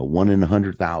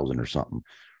 100,000 or something.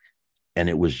 And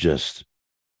it was just,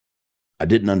 I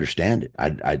didn't understand it.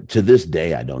 I to this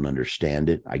day, I don't understand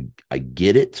it. I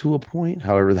get it to a point,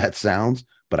 however that sounds,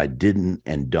 but I didn't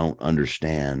and don't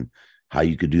understand how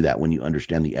you could do that when you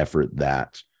understand the effort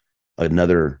that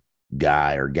another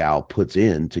guy or gal puts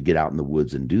in to get out in the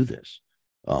woods and do this.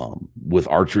 With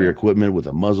archery equipment, with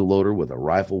a muzzle loader, with a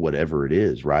rifle, whatever it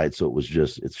is, right? So it's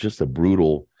just a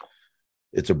brutal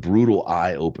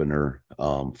eye opener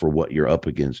for what you're up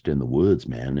against in the woods,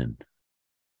 man.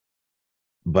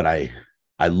 But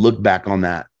I look back on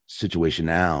that situation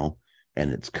now,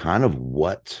 and it's kind of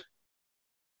what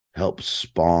helped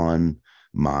spawn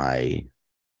my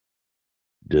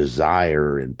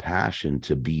desire and passion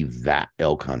to be that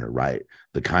elk hunter, right?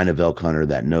 The kind of elk hunter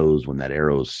that knows when that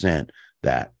arrow is sent,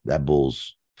 that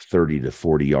bull's 30 to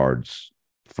 40 yards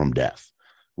from death,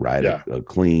 right? Yeah. A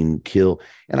clean kill.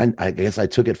 And I guess I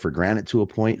took it for granted to a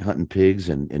point, hunting pigs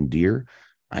and deer.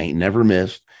 I ain't never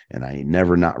missed, and I ain't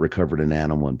never not recovered an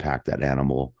animal and packed that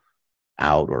animal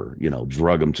out or,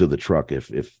 drug them to the truck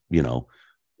if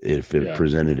it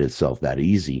presented itself that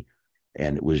easy.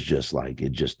 And it was just like,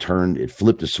 it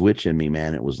flipped a switch in me,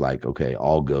 man. It was like, okay,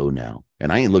 I'll go now.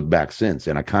 And I ain't looked back since.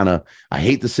 And I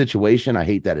hate the situation. I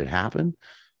hate that it happened.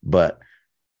 But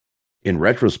in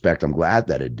retrospect, I'm glad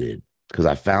that it did, because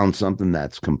I found something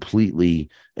that's completely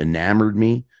enamored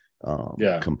me.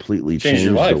 Completely changed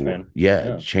your life, man.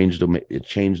 It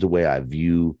changed the way I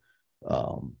view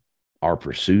our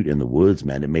pursuit in the woods,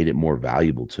 man. It made it more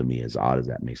valuable to me, as odd as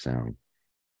that may sound.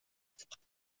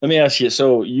 Let me ask you.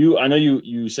 So I know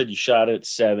you said you shot at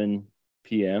 7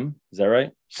 p.m. Is that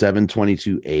right?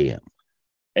 7:22 a.m.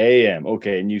 A.m.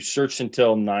 Okay, and you searched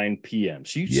until 9 p.m.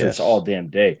 So you searched all damn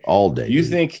day. All day. Do you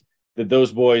think that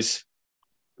those boys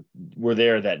were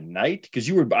there that night? Because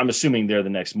I'm assuming there the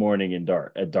next morning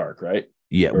at dark, right?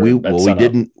 Yeah, we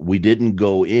didn't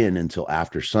go in until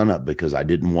after sunup, because I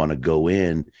didn't want to go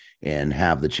in and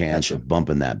have the chance of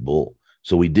bumping that bull.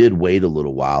 So we did wait a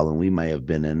little while, and we may have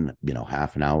been in,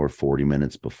 half an hour, 40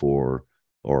 minutes before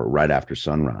or right after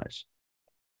sunrise.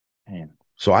 Man.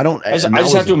 So I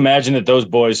just have to imagine that those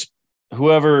boys,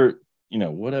 whoever,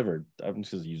 whatever, I'm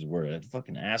just going to use the word,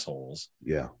 fucking assholes.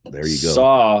 Yeah, there you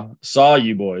go. Saw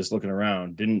you boys looking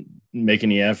around, didn't make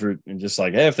any effort, and just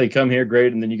like, hey, if they come here,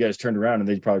 great. And then you guys turned around and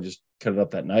they probably just cut it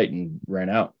up that night and ran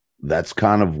out. That's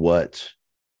kind of what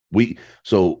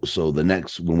so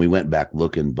when we went back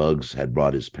looking, Bugs had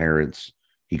brought his parents.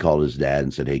 He called his dad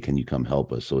and said, hey, can you come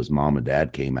help us? So his mom and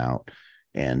dad came out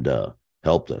and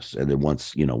helped us. And then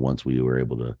once we were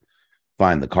able to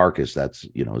find the carcass, that's,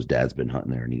 his dad's been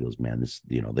hunting there, and he goes, man, this,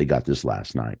 they got this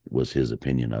last night, was his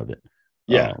opinion of it.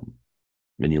 Yeah.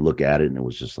 And you look at it and it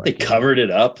was just like, they covered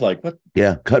it up. Like what?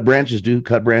 Yeah. Cut branches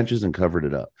and covered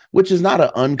it up, which is not an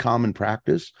uncommon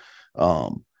practice.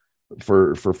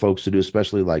 For folks to do,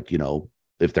 especially like,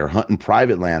 if they're hunting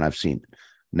private land. I've seen it.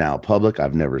 Now public,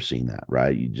 I've never seen that,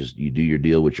 right? You do your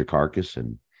deal with your carcass,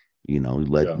 and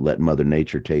let Mother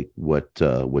Nature take what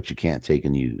you can't take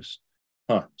and use.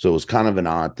 So it was kind of an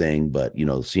odd thing, but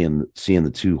seeing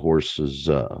the two horses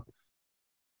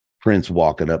prints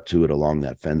walking up to it along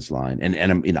that fence line, and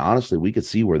I mean, honestly, we could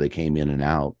see where they came in and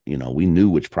out. We knew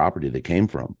which property they came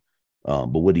from, but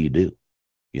what do?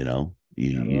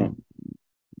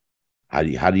 How do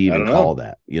you I even don't call know.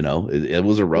 that? It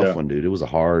was a rough Yeah. one, dude. It was a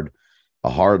hard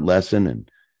lesson,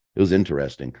 and it was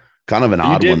interesting. Kind of an You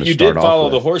odd one did to you start did off follow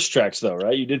the with. horse tracks though,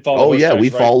 right? You did follow the Oh horse yeah, we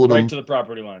tracks followed right them. to the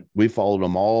property line. We followed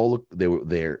them all. They were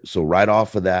there. So right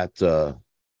off of that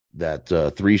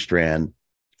 3-strand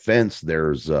fence,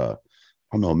 there's I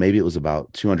don't know, maybe it was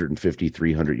about 250,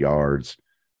 300 yards.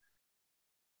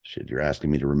 Shit, you're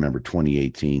asking me to remember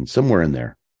 2018, somewhere in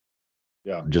there.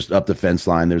 Yeah. Just up the fence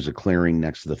line, there's a clearing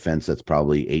next to the fence that's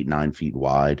probably 8, 9 feet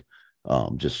wide.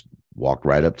 Just walked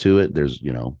right up to it. There's,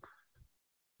 you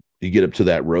get up to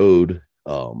that road,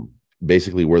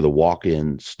 basically where the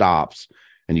walk-in stops,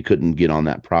 and you couldn't get on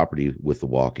that property with the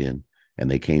walk-in,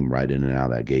 and they came right in and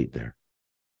out of that gate there.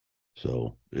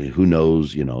 So who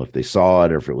knows, if they saw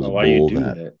it or if it was a Why you bull do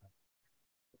that,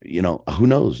 that? who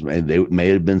knows? Man, they may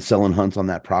have been selling hunts on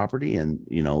that property, and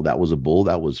that was a bull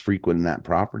that was frequenting that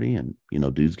property, and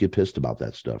dudes get pissed about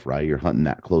that stuff, right? You're hunting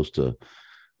that close to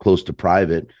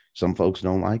private. Some folks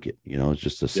don't like it. It's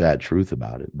just a sad truth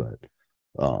about it, but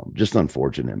just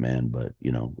unfortunate, man. But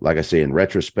like I say, in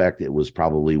retrospect, it was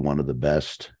probably one of the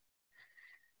best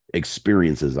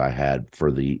experiences I had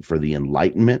for the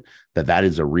enlightenment that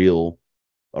is a real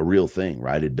thing,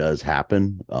 right? It does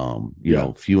happen.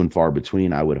 Few and far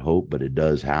between, I would hope, but it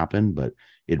does happen. But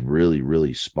it really,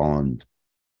 really spawned,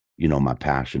 my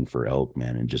passion for elk,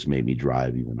 man, and just made me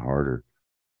drive even harder.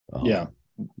 Yeah.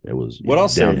 It was What I'll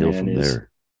say, downhill man, from is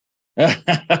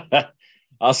there.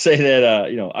 I'll say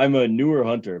that I'm a newer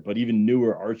hunter, but even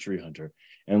newer archery hunter.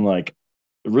 And like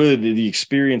really the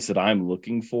experience that I'm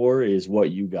looking for is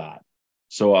what you got.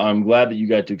 So I'm glad that you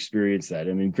got to experience that.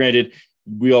 I mean, granted,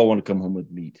 we all want to come home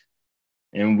with meat.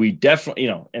 And we definitely,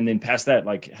 and then past that,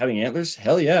 like having antlers,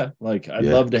 hell yeah. Like I'd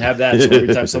Yeah. love to have that. So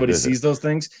every time somebody sees those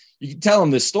things, you can tell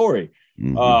them this story.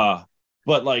 Mhm.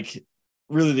 But like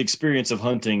really the experience of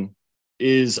hunting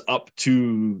is up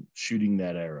to shooting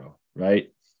that arrow,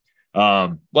 right?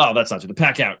 Well, that's not true. The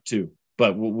pack out too,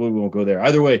 but we won't go there.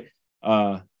 Either way,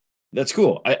 that's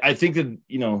cool. I think that,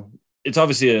 it's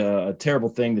obviously a terrible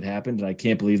thing that happened. And I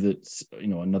can't believe that,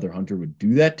 another hunter would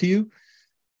do that to you.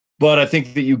 But I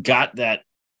think that you got that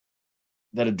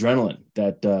adrenaline,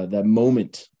 that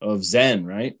moment of zen,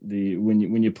 right?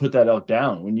 When you put that elk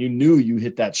down, when you knew you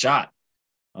hit that shot.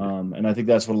 And I think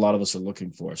that's what a lot of us are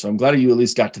looking for. So I'm glad you at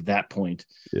least got to that point,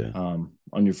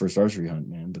 on your first archery hunt,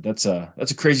 man. But that's a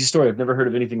crazy story. I've never heard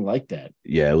of anything like that.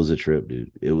 Yeah, it was a trip,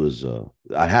 dude. It was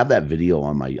I have that video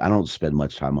on I don't spend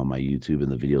much time on my YouTube,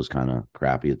 and the video's kind of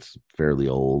crappy. It's fairly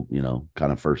old,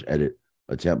 kind of first edit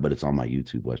attempt, but it's on my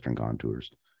YouTube, Western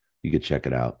Contours. You could check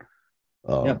it out.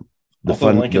 Yeah. The I'll put a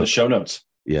fun link in the show notes.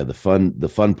 Yeah, the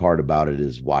fun part about it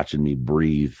is watching me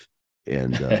breathe,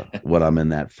 and when I'm in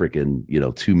that freaking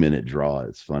 2-minute draw,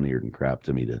 it's funnier than crap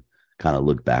to me to kind of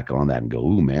look back on that and go,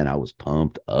 "Ooh, man, I was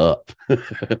pumped up."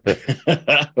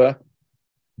 But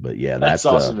yeah, That's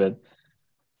awesome, man.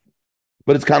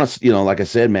 but it's kind of, like I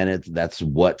said, man, that's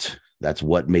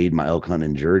what made my elk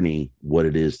hunting journey what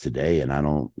it is today. And I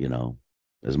don't,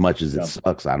 as much as it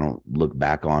sucks, I don't look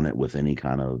back on it with any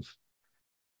kind of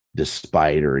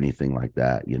despite or anything like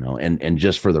that, and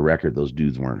just for the record, those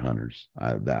dudes weren't hunters.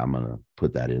 I'm going to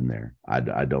put that in there.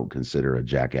 I don't consider a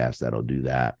jackass that'll do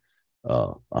that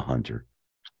a hunter.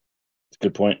 It's a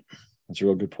good point. That's a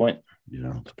real good point.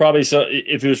 It's probably, so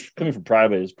if it was coming from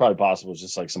private, it's probably possible it's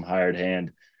just like some hired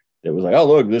hand that was like, oh,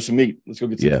 look, there's some meat. Let's go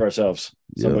get some for ourselves.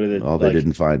 Somebody that they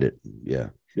didn't find it. Yeah.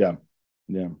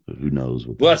 Who knows?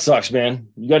 Well, that sucks, man.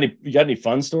 You got any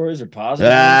fun stories or positive?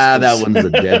 That one's a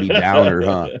Debbie Downer,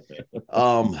 huh?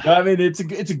 I mean, it's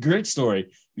a great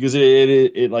story because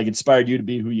it like inspired you to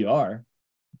be who you are.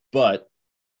 But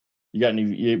you got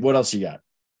what else you got?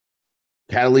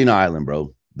 Catalina Island,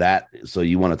 bro. So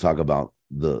you want to talk about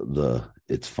the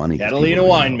it's funny. Catalina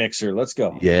wine mixer. Let's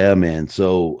go. Yeah, man.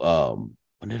 So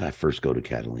when did I first go to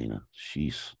Catalina?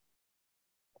 Jeez.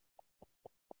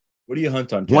 What do you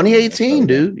hunt on? 2018,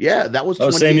 dude. Yeah, that was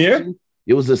same year?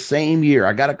 It was the same year.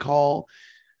 I got a call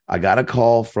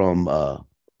from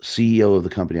CEO of the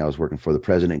company I was working for. The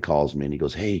president calls me and he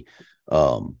goes, "Hey,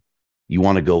 you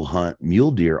want to go hunt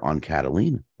mule deer on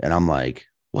Catalina?" And I'm like,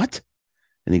 "What?"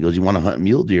 And he goes, "You want to hunt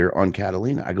mule deer on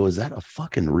Catalina?" I go, "Is that a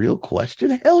fucking real question?"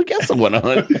 Hell yes, I want to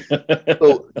hunt.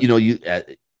 So,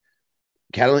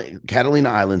 Catalina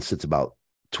Island sits about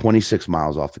 26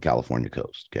 miles off the California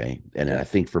coast. Okay. And I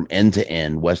think from end to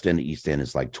end, west end to east end,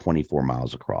 is like 24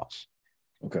 miles across.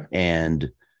 Okay.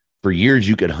 And for years,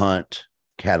 you could hunt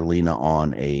Catalina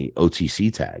on a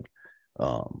OTC tag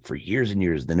for years and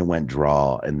years. Then it went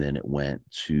draw. And then it went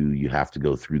to, you have to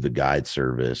go through the guide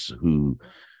service who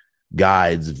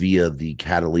guides via the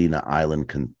Catalina Island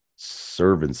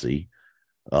Conservancy.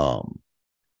 And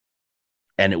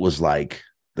it was like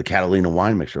the Catalina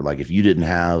wine mixer. Like if you didn't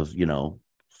have,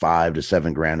 $5 to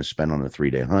 $7 to spend on a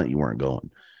 3-day hunt, you weren't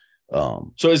going.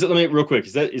 So is it, let me real quick,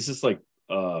 is this like,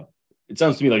 it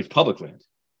sounds to me like it's public land.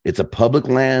 It's a public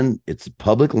land. It's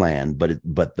public land,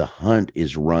 but the hunt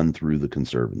is run through the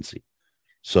conservancy.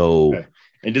 So, okay.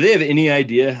 And do they have any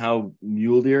idea how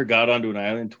mule deer got onto an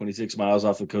island 26 miles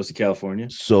off the coast of California?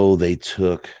 So they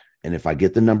took, and if I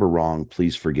get the number wrong,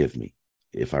 please forgive me.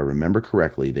 If I remember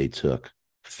correctly, they took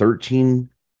 13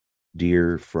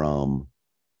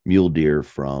 mule deer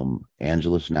from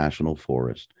Angeles National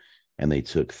Forest, and they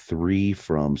took 3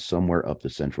 from somewhere up the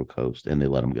Central Coast, and they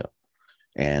let them go.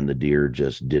 And the deer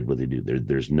just did what they do.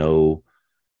 There's no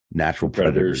natural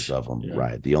predators of them, yeah.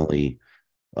 Right? The only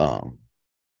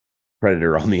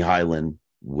predator on the island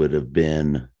would have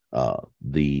been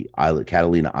the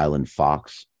Catalina Island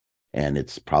fox, and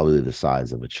it's probably the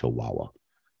size of a chihuahua.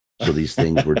 So these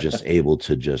things were just able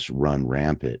to just run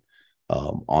rampant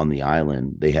on the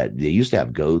island. They used to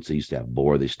have goats, they used to have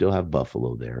boar, they still have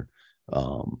buffalo there.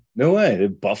 No way, they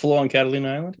have buffalo on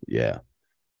Catalina Island? Yeah.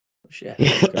 Shit.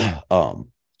 Okay.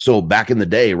 So back in the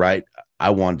day, right,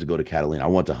 I wanted to go to Catalina. I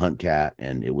wanted to hunt cat,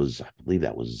 and it was, I believe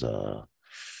that was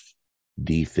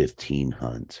D15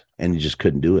 hunt, and you just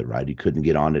couldn't do it, right? You couldn't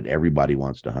get on it. Everybody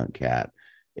wants to hunt cat.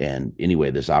 And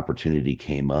anyway, this opportunity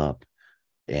came up,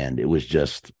 and it was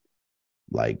just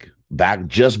like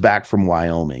back from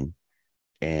Wyoming,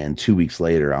 and 2 weeks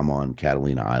later I'm on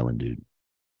Catalina Island, dude.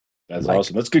 That's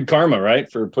awesome. That's good karma,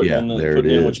 right? For putting in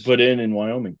what you put in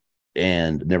Wyoming.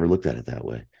 And never looked at it that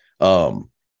way.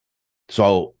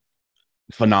 So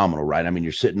phenomenal, right? I mean,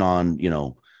 you're sitting on,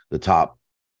 the top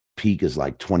peak is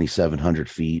like 2,700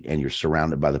 feet, and you're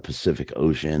surrounded by the Pacific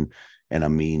Ocean. And I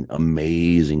mean,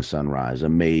 amazing sunrise,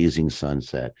 amazing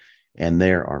sunset. And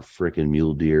there are freaking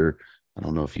mule deer. I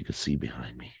don't know if you can see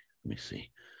behind me. Let me see.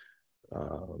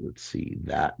 Let's see.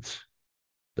 That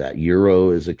Euro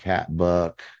is a cat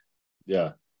buck.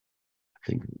 Yeah. I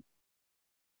think.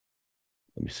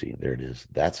 Let me see. There it is.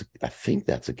 I think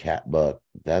that's a cat buck.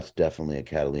 That's definitely a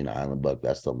Catalina Island buck.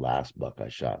 That's the last buck I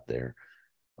shot there.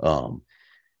 I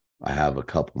have a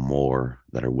couple more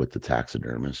that are with the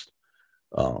taxidermist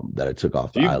that I took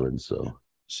off the island. So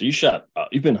you shot.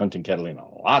 You've been hunting Catalina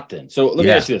a lot, then. So let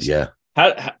me ask you this. Yeah.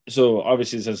 So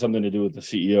obviously this has something to do with the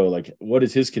CEO. Like, what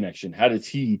is his connection? How did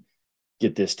he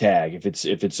get this tag if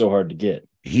it's so hard to get?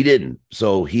 He didn't.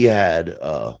 So he had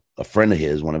a friend of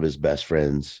his, one of his best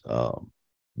friends,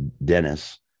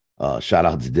 Dennis. Shout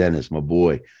out to Dennis, my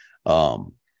boy.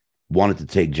 Wanted to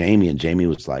take Jamie, and Jamie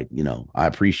was like, I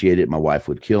appreciate it. My wife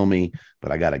would kill me,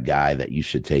 but I got a guy that you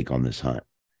should take on this hunt.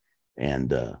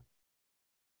 And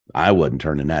I wasn't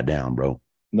turning that down, bro.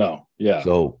 No. Yeah.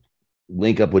 So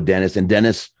link up with Dennis, and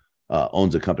Dennis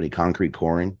owns a company, Concrete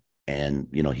Coring, and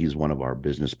he's one of our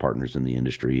business partners in the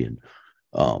industry. And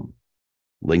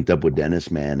linked up with Dennis,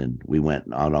 man, and we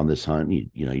went out on this hunt.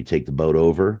 You take the boat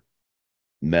over,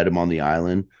 met him on the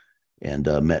island, and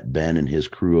met Ben and his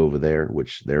crew over there,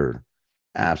 which they're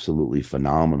absolutely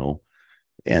phenomenal.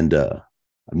 And I've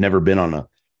never been on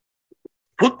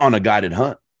a guided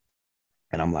hunt,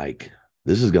 and I'm like,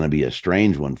 this is going to be a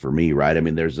strange one for me, right? I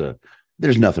mean, there's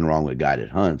nothing wrong with guided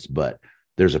hunts, but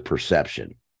there's a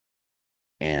perception.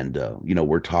 And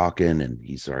we're talking, and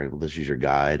he's sorry, well, this is your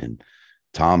guide, and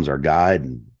Tom's our guide,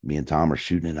 and me and Tom are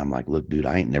shooting it. I'm like, look, dude,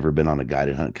 I ain't never been on a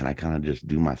guided hunt. Can I kind of just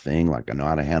do my thing? Like, I know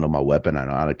how to handle my weapon. I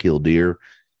know how to kill deer.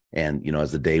 And,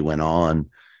 as the day went on,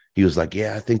 he was like,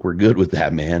 yeah, I think we're good with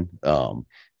that, man.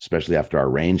 Especially after our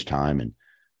range time. And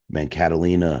man,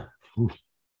 Catalina,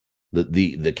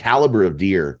 the caliber of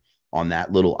deer on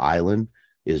that little island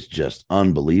is just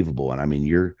unbelievable. And I mean,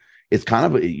 you're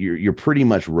pretty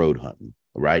much road hunting,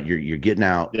 right? You're getting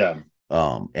out. Yeah.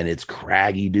 And it's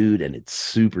craggy, dude, and it's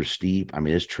super steep. I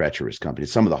mean, it's treacherous country.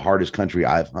 It's some of the hardest country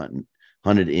I've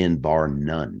hunted in, bar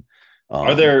none.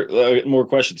 Are there more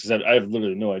questions? Because I have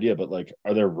literally no idea, but like,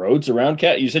 are there roads around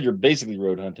Cat? You said you're basically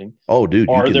road hunting. Oh, dude.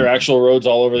 Are there actual roads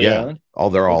all over the island? Oh,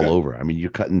 they're all over. I mean, you're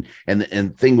cutting,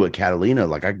 and thing with Catalina,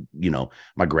 like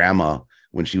my grandma,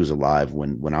 when she was alive,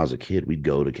 when I was a kid, we'd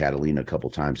go to Catalina a couple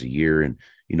times a year and,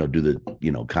 do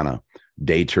the, kind of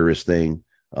day tourist thing.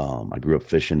 I grew up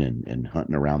fishing and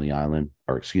hunting around the island,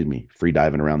 or excuse me, free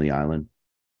diving around the island.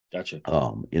 Gotcha.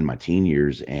 In my teen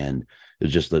years, and it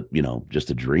was just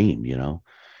a dream,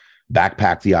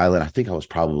 backpack the island. I think I was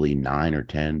probably 9 or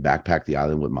 10, backpack the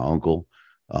island with my uncle.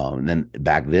 And then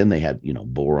back then they had,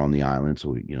 boar on the island.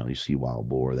 So, you see wild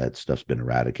boar, that stuff's been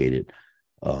eradicated.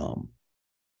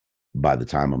 By the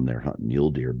time I'm there hunting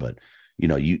mule deer, but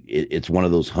it's one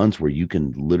of those hunts where you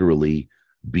can literally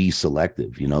be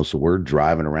selective, so we're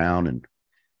driving around and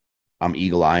I'm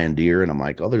eagle eyeing deer, and I'm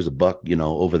like, oh, there's a buck,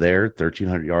 over there,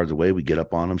 1,300 yards away. We get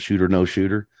up on them, shooter, no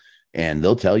shooter. And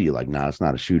they'll tell you, like, nah, it's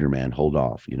not a shooter, man. Hold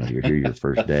off. You're here your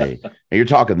first day. And you're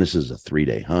talking, this is a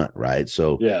 3-day hunt, right?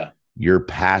 So yeah, you're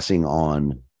passing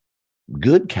on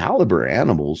good caliber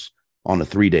animals on a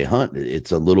 3-day hunt.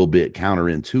 It's a little bit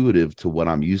counterintuitive to what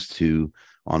I'm used to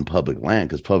on public land,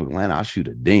 because public land, I'll shoot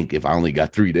a dink if I only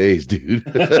got 3 days, dude.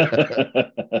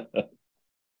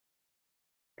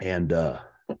 And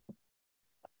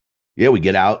yeah, we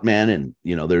get out, man, and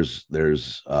there's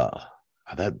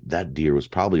that deer was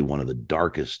probably one of the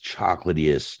darkest,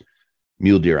 chocolatiest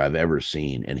mule deer I've ever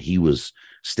seen, and he was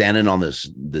standing on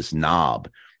this knob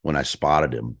when I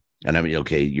spotted him. And I mean,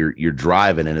 okay, you're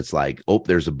driving, and it's like, oh,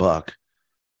 there's a buck.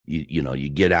 You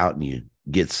get out and you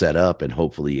get set up, and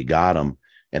hopefully you got them.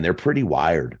 And they're pretty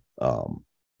wired on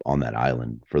that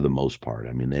island for the most part.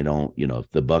 I mean, they don't, if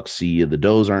the bucks see you, the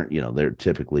does aren't, they're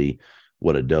typically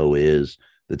what a doe is.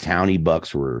 The towny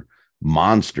bucks were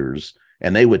monsters,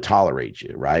 and they would tolerate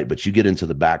you, right? But you get into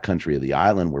the back country of the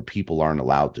island where people aren't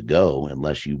allowed to go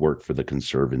unless you work for the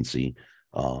conservancy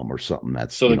or something.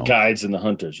 That's so the guides and the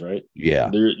hunters, right?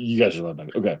 Yeah, you guys are allowed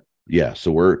to. Okay. Yeah,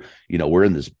 so we're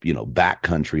in this back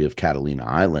country of Catalina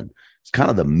Island. It's kind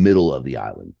of the middle of the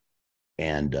island,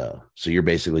 and so you're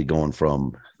basically going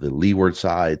from the leeward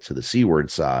side to the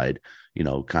seaward side,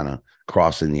 kind of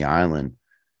crossing the island,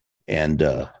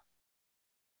 and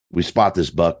we spot this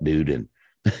buck, dude, and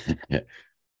I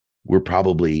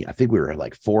think we were at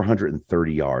like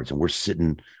 430 yards, and we're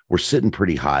sitting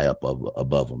pretty high up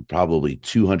above him, probably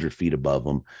 200 feet above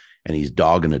him, and he's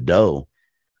dogging a doe.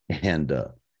 And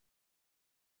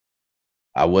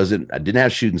I didn't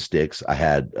have shooting sticks. I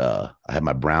had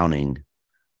my Browning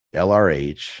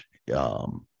LRH,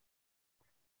 and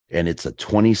it's a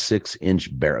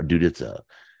 26-inch barrel, dude.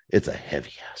 It's a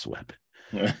heavy ass weapon.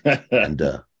 And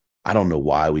I don't know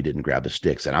why we didn't grab the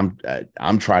sticks. And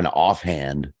I'm trying to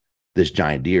offhand this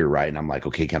giant deer, right? And I'm like,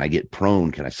 okay, can I get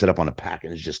prone? Can I sit up on a pack?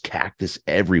 And it's just cactus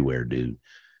everywhere, dude.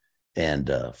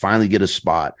 And finally get a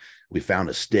spot. We found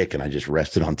a stick, and I just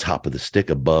rested on top of the stick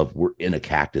above. We're in a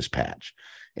cactus patch,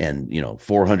 and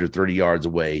 430 yards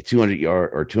away,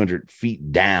 200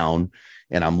 feet down,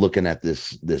 and I'm looking at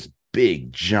this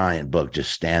big giant buck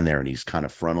just stand there, and he's kind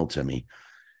of frontal to me.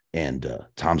 And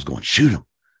Tom's going, shoot him.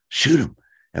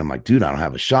 And I'm like, dude, I don't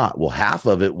have a shot. Well, half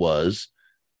of it was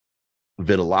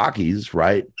Vitalaki's,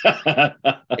 right?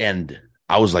 And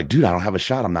I was like, dude, I don't have a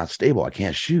shot. I'm not stable. I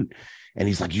can't shoot. And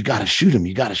he's like, you got to shoot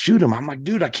him. I'm like,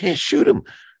 dude, I can't shoot him.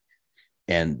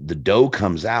 And the doe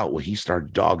comes out. Well, he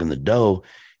started dogging the doe.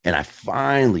 And I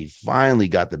finally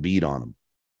got the beat on him.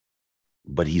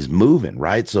 But he's moving,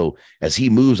 right? So as he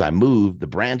moves, I move. The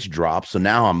branch drops. So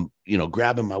now I'm,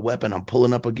 grabbing my weapon. I'm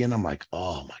pulling up again. I'm like,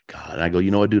 oh, my God. And I go,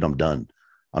 you know what, dude? I'm done.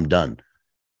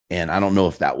 And I don't know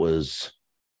if that was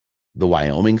the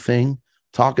Wyoming thing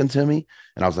talking to me.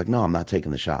 And I was like, no, I'm not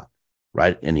taking the shot.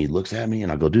 Right. And he looks at me,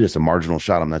 and I go, dude, it's a marginal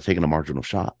shot. I'm not taking a marginal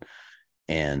shot.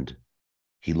 And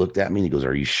he looked at me, and he goes,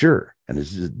 are you sure? And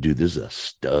this is a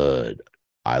stud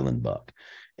island buck.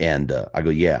 And I go,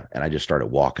 yeah. And I just started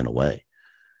walking away,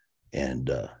 and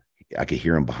I could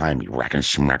hear him behind me. Little Joe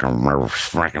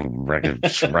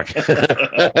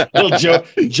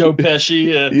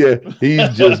Pesci. Yeah.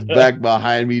 He's just back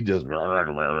behind me. Just.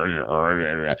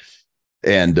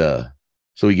 And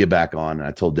so we get back on, and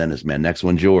I told Dennis, man, next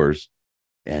one's yours.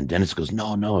 And Dennis goes,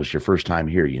 no, it's your first time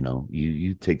here.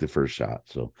 You take the first shot.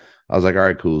 So I was like, all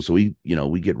right, cool. So we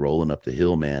get rolling up the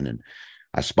hill, man. And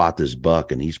I spot this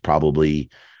buck, and he's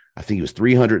probably, I think he was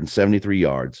 373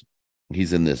 yards.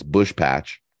 He's in this bush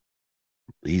patch.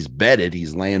 He's bedded.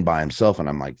 He's laying by himself. And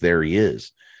I'm like, there he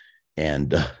is.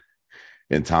 And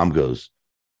Tom goes,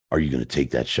 are you going to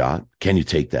take that shot? Can you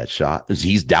take that shot?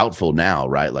 He's doubtful now,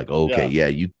 right? Like, okay, yeah,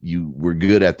 you were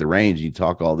good at the range. You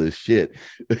talk all this shit,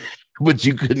 but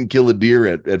you couldn't kill a deer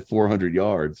at 400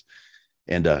 yards.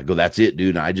 And go, that's it,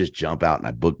 dude. And I just jump out, and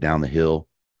I book down the hill,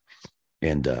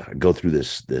 and go through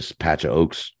this patch of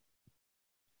oaks,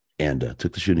 and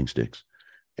took the shooting sticks,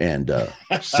 and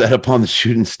set up on the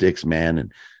shooting sticks, man.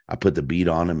 And I put the beat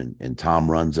on him, and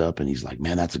Tom runs up, and he's like,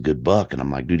 man, that's a good buck. And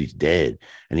I'm like, dude, he's dead.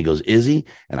 And he goes, is he?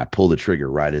 And I pulled the trigger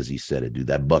right as he said it, dude.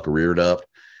 That buck reared up,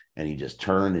 and he just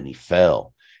turned, and he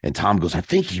fell. And Tom goes, I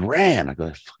think he ran. I go,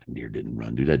 that fucking deer didn't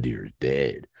run, dude. That deer is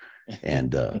dead.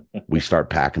 And we start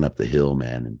packing up the hill,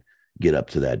 man, and get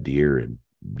up to that deer. And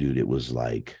dude, it was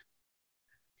like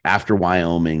after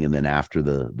Wyoming, and then after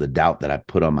the doubt that I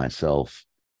put on myself,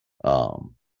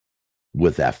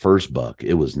 with that first buck,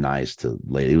 it was nice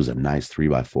it was a nice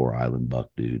 3x4 island buck,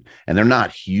 dude. And they're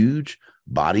not huge,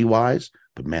 body wise,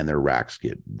 but man, their racks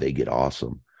get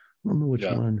awesome. I don't know which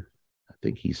one. I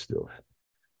think he's still,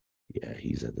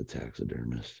 he's at the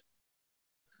taxidermist.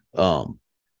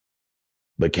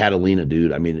 But Catalina,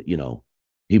 dude, I mean,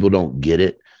 people don't get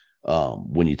it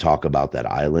when you talk about that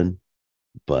island,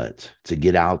 but to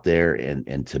get out there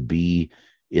and to be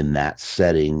in that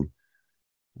setting,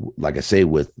 like I say,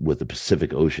 with the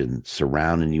Pacific Ocean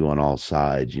surrounding you on all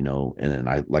sides, and then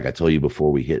I told you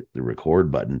before we hit the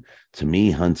record button, to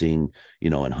me, hunting,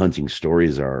 and hunting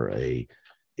stories are a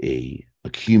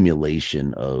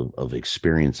accumulation of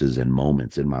experiences and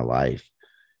moments in my life.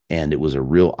 And it was a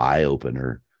real eye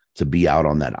opener to be out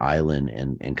on that island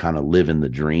and kind of live in the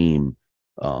dream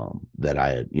that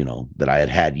I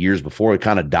had years before it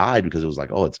kind of died, because it was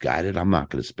like, oh, it's guided. I'm not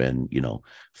going to spend,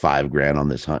 $5,000 on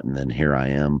this hunt. And then here I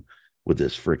am with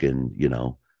this freaking,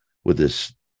 with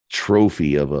this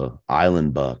trophy of a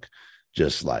island buck.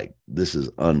 Just like, this is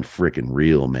unfreaking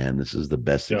real, man. This is the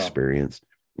best experience.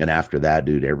 And after that,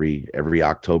 dude, every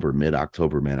October,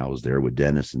 mid-October, man, I was there with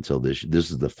Dennis until this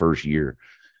is the first year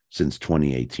since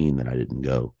 2018 that I didn't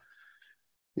go.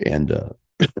 And,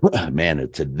 man,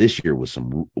 this year was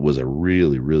a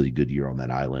really, really good year on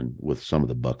that island with some of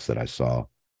the bucks that I saw,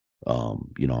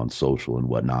 on social and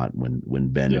whatnot. When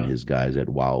Ben and his guys at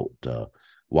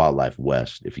Wildlife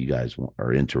West, if you guys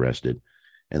are interested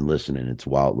and listening, it's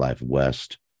Wildlife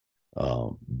West,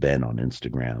 Ben on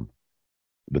Instagram.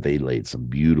 But they laid some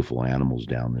beautiful animals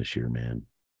down this year, man.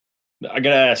 I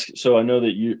gotta ask. So I know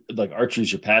that you like archery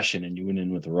is your passion, and you went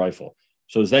in with a rifle.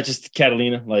 So is that just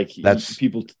Catalina? Like, that's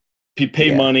people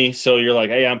pay money, so you're like,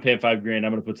 hey, I'm paying $5,000. I'm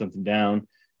going to put something down.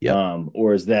 Yeah.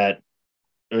 Or is that,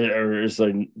 or is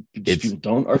like people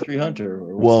don't archery hunt, or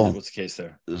what's the case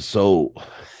there? So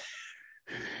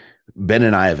Ben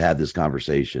and I have had this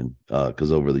conversation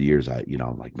because over the years,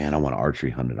 I'm like, man, I want to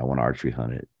archery hunt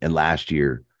it. And last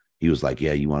year he was like,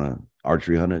 yeah, you want to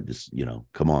archery hunt it? Just,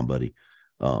 come on, buddy.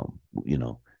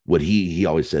 What he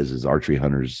always says is archery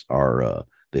hunters are,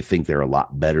 they think they're a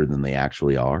lot better than they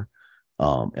actually are.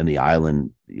 And the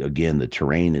island, again, the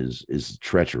terrain is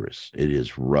treacherous. It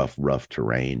is rough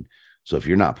terrain. So if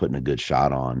you're not putting a good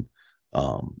shot on,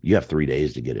 you have 3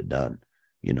 days to get it done,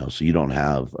 so you don't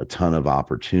have a ton of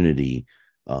opportunity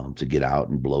to get out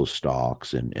and blow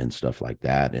stalks and stuff like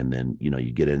that. And then,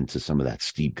 you get into some of that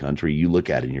steep country, you look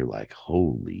at it and you're like,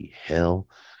 holy hell,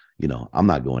 I'm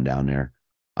not going down there.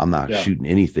 I'm not shooting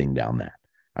anything down that.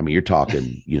 I mean, you're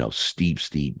talking,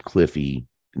 steep, cliffy,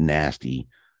 nasty,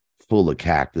 full of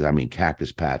cactus. I mean,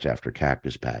 cactus patch after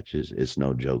cactus patch. It's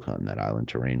no joke hunting that island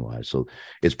terrain wise. So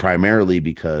it's primarily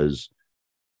because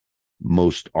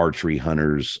most archery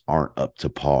hunters aren't up to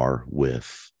par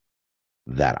with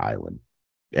that island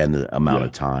and the amount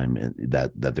of time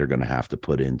that they're going to have to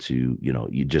put into,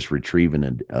 you just retrieving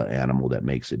an animal that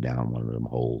makes it down one of them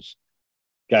holes.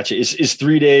 Gotcha. Is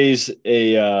 3 days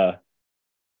a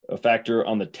factor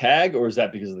on the tag, or is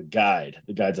that because of the guide?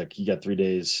 The guide's like, you got 3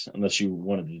 days unless you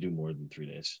wanted to do more than 3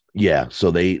 days. Yeah. So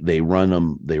they run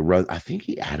them. I think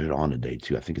he added on a day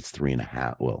too. I think it's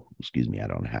 3.5. Well, excuse me,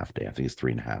 add on a half day. I think it's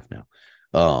 3.5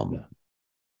 now.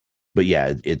 But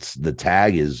yeah, it's the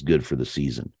tag is good for the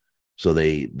season. So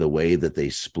the way that they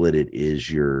split it is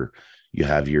you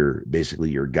have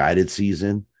basically your guided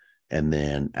season. And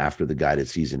then after the guided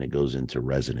season, it goes into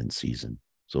resident season.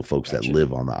 So folks that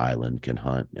live on the island can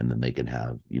hunt, and then they can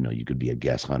have, you could be a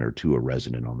guest hunter to a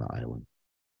resident on the island.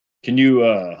 Can you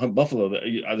hunt buffalo?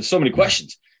 There's so many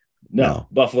questions. No.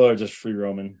 Buffalo are just free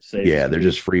roaming. Safe. Yeah, they're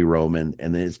just free roaming.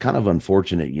 And then it's kind of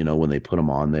unfortunate, when they put them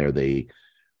on there,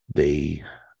 they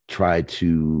try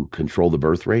to control the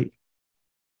birth rate.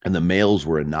 And the males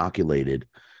were inoculated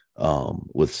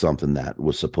with something that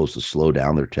was supposed to slow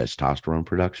down their testosterone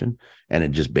production, and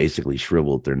it just basically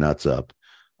shriveled their nuts up.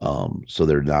 So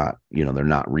they're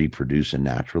not reproducing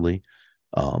naturally.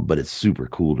 But it's super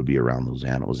cool to be around those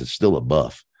animals. It's still a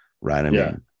buff, right? I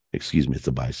mean, excuse me, it's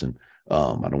a bison.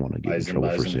 I don't want to get in trouble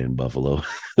for saying buffalo.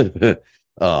 But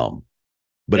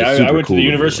I went to the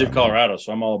University of Colorado,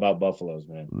 so I'm all about buffaloes,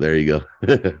 man. There you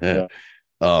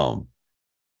go.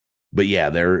 But yeah,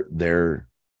 they're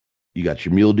you got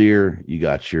your mule deer, you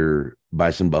got your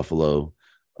bison, buffalo,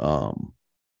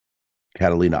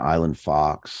 Catalina Island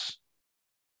fox,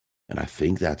 and I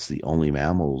think that's the only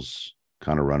mammals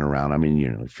kind of run around. I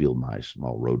mean, field mice,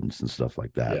 small rodents and stuff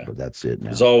like that, but that's it now.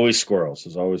 There's always squirrels.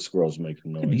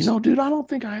 making noise. Dude, I don't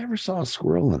think I ever saw a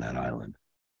squirrel in that island.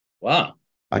 Wow.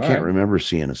 I can't remember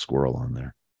seeing a squirrel on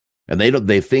there. And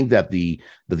they think that the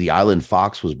island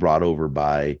fox was brought over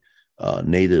by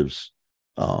natives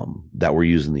that were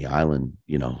using the island,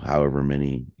 however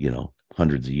many,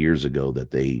 hundreds of years ago,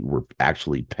 that they were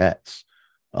actually pets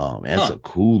And it's a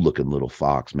cool looking little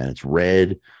fox, man. It's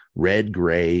red,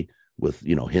 gray with,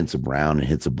 hints of brown and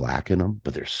hints of black in them,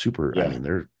 but they're super. I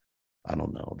mean, I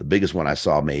don't know. The biggest one I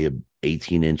saw may have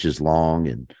 18 inches long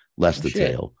and less the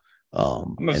tail.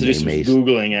 I'm gonna have to do some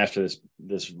Googling after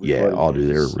this recording. Yeah, dude,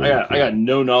 they're really cool. I got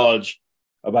no knowledge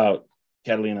about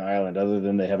Catalina Island other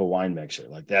than they have a wine mixer.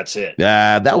 Like, that's it.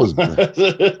 Yeah, that was.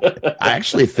 I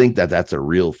actually think that's a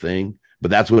real thing,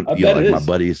 but that's what like my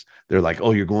buddies. They're like,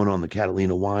 "Oh, you're going on the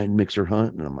Catalina wine mixer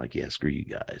hunt," and I'm like, "Yeah, screw you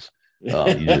guys.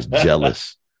 You're just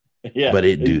jealous." Yeah, but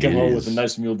it come home with a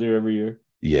nice mule deer every year.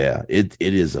 Yeah, it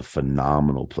is a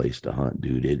phenomenal place to hunt,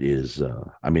 dude. It is.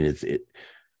 I mean,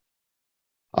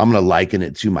 I'm going to liken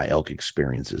it to my elk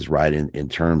experiences, right? In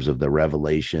terms of the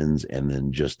revelations and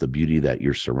then just the beauty that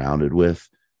you're surrounded with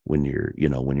when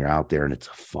you're out there and it's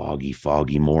a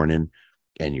foggy morning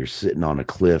and you're sitting on a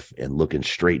cliff and looking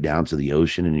straight down to the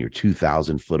ocean and you're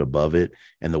 2,000 foot above it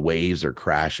and the waves are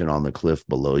crashing on the cliff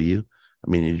below you. I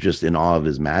mean, you're just in awe of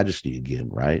his majesty again,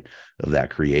 right? Of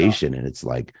that creation. And it's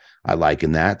like, I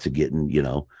liken that to getting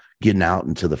out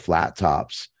into the flat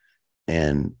tops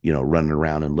and, running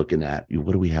around and looking at,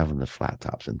 what do we have in the flat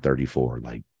tops in 34?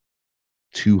 Like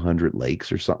 200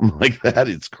 lakes or something like that.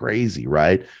 It's crazy,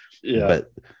 right? Yeah.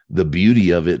 But the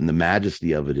beauty of it and the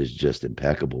majesty of it is just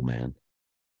impeccable, man.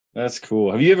 That's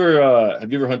cool. Have you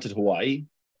ever hunted Hawaii?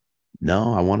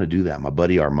 No, I want to do that. My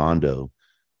buddy Armando,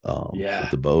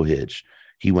 with the bow hitch,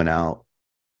 he went out,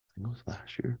 I think it was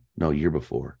last year. No, year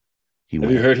before. Have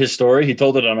you heard his story? He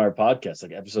told it on our podcast,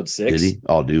 like episode 6. Did he?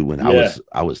 Oh, dude, when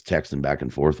I was texting back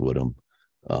and forth with him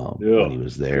when he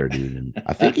was there, dude. And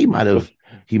I think he might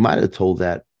have told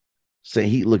that.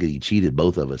 Saying he cheated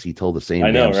both of us. He told the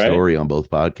same story on both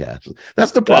podcasts.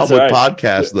 That's the problem with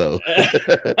podcasts, though.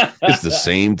 It's the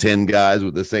same 10 guys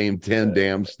with the same 10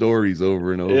 damn stories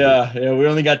over and over. Yeah. We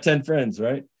only got 10 friends,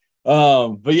 right?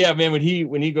 But yeah, man, when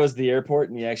he goes to the airport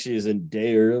and he actually is a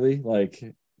day early, like,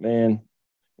 man,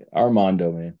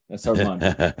 Armando, man, that's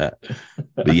Armando.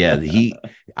 But yeah,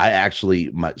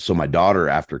 my daughter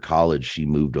after college, she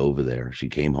moved over there. She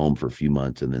came home for a few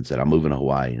months and then said, I'm moving to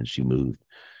Hawaii, and she moved.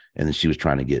 And then she was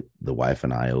trying to get the wife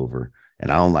and I over. And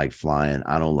I don't like flying.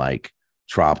 I don't like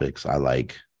tropics. I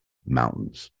like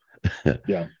mountains.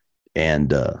 Yeah.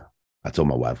 And I told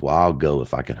my wife, well, I'll go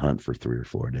if I can hunt for 3 or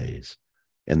 4 days.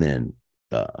 And then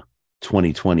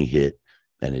 2020 hit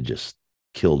and it just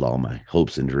killed all my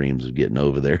hopes and dreams of getting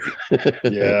over there.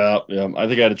 Yeah. I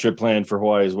think I had a trip planned for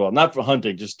Hawaii as well. Not for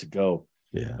hunting, just to go.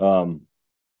 Yeah. I'm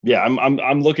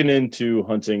looking into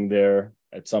hunting there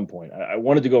at some point. I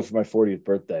wanted to go for my 40th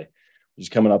birthday, which is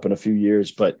coming up in a few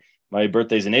years, but my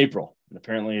birthday's in April. And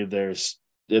apparently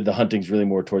the hunting's really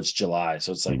more towards July.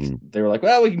 So it's like, They were like,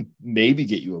 well, we can maybe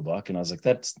get you a buck. And I was like,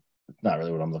 that's not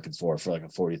really what I'm looking for like a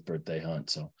 40th birthday hunt.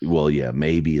 So, well, yeah,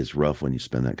 maybe it's rough when you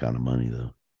spend that kind of money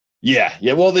though. Yeah.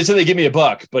 Well, they said they give me a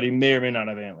buck, but he may or may not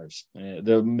have antlers.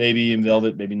 They're maybe in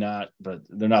velvet, maybe not, but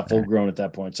they're not full grown at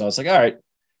that point. So I was like, all right,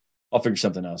 I'll figure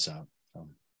something else out.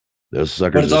 Those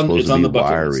suckers are supposed to be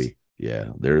wiry. Yeah,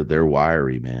 they're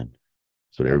wiry, man.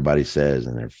 That's what everybody says,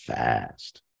 and they're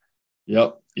fast.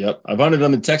 Yep. I've hunted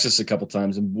them in Texas a couple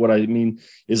times, and what I mean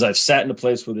is I've sat in a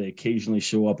place where they occasionally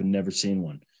show up and never seen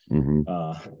one.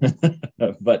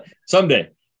 But someday,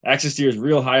 axis deer is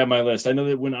real high on my list. I know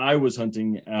that when I was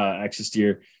hunting axis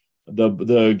deer,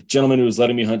 the gentleman who was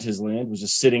letting me hunt his land was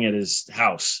just sitting at his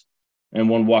house, and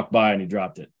one walked by and he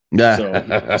dropped it.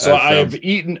 So I've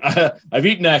eaten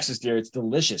axis deer. It's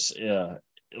delicious.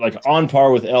 Like on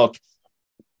par with elk.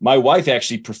 My wife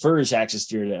actually prefers axis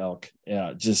deer to elk.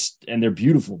 Yeah, and they're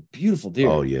beautiful, beautiful deer.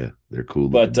 Oh yeah, they're cool.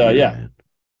 But man.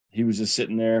 He was just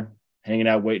sitting there, hanging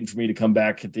out, waiting for me to come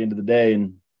back at the end of the day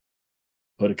and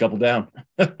put a couple down.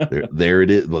 there it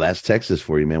is. Well, that's Texas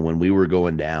for you, man. When we were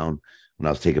going down, when I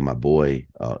was taking my boy,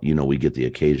 we get the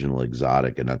occasional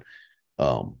exotic, and I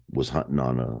was hunting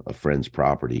on a friend's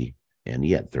property, and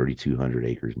he had 3,200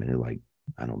 acres, man. They're like,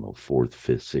 I don't know, 4th,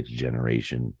 5th, 6th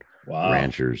generation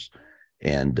ranchers.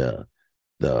 And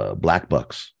the black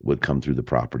bucks would come through the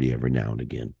property every now and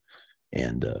again.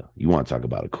 And you want to talk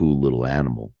about a cool little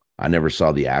animal. I never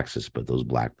saw the axis, but those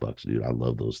black bucks, dude, I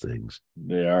love those things.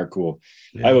 They are cool.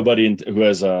 Yeah. I have a buddy who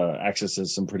has access to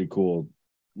some pretty cool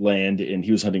land, and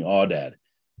he was hunting Aoudad.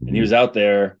 And he was out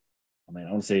there, I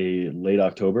want to say late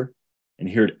October, and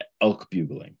he heard elk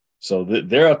bugling. So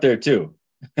they're out there too.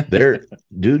 They're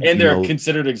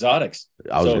considered exotics.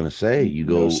 I was going to say, you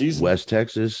go West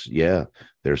Texas. Yeah.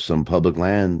 There's some public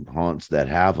land haunts that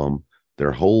have them.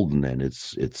 They're holding, and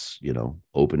it's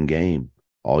open game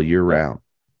all year round.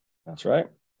 That's right.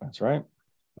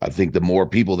 I think the more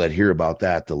people that hear about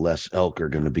that, the less elk are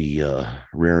going to be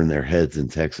rearing their heads in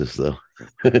Texas, though.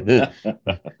 You got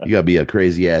to be a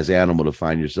crazy ass animal to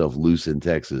find yourself loose in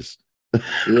Texas.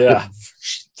 Yeah,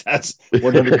 that's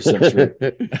 100% true.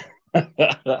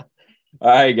 All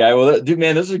right, guy. Well, dude,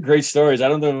 man, those are great stories. I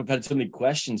don't know if I've had so many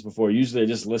questions before. Usually I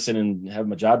just listen and have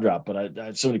my jaw drop, but I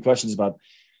have so many questions about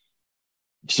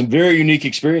some very unique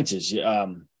experiences,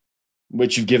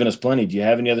 which you've given us plenty. Do you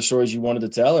have any other stories you wanted to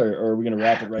tell, or are we going to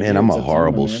wrap it right Man, here? I'm It's a up to you,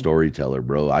 horrible my man. storyteller,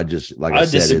 bro. I just, like I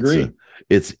said, disagree.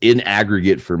 it's in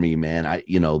aggregate for me, man.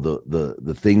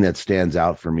 The thing that stands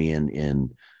out for me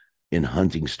in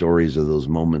hunting stories are those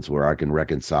moments where I can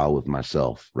reconcile with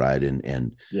myself, right?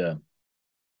 And Yeah.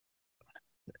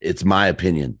 It's my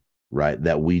opinion, right,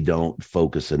 that we don't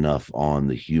focus enough on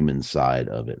the human side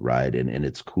of it, right? And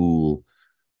it's cool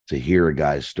to hear a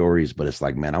guy's stories, but it's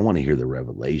like, man, I want to hear the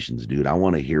revelations, dude. I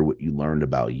want to hear what you learned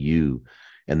about you.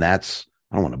 And that's,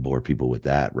 I don't want to bore people with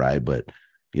that, right? But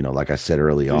like I said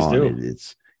early Please on, do.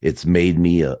 it's made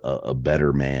me a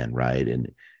better man, right?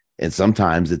 And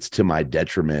sometimes it's to my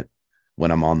detriment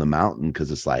when I'm on the mountain,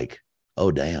 because it's like, oh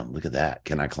damn, look at that.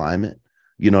 Can I climb it?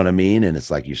 You know what I mean? And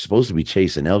it's like, you're supposed to be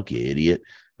chasing elk, you idiot.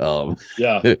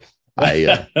 Yeah.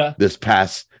 I'll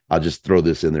just throw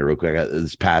this in there real quick.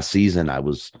 This past season, I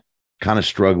was kind of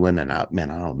struggling, and I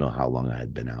don't know how long I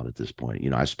had been out at this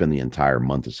point. I spend the entire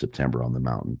month of September on the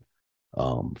mountain,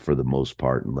 for the most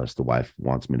part, unless the wife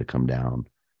wants me to come down,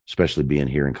 especially being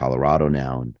here in Colorado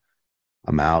now. And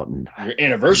I'm out, and your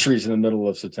anniversary is in the middle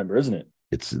of September, isn't it?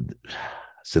 It's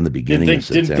in the beginning of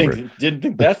September. Didn't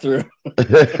think that through.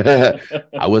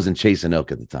 I wasn't chasing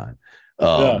elk at the time.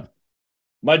 Yeah.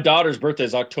 My daughter's birthday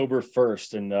is October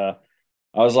 1st, and I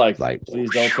was like,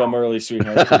 please don't come early,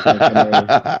 sweetheart. Please don't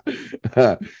come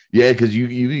early. Yeah, because you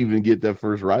even get that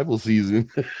first rifle season.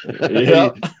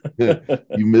 Yeah.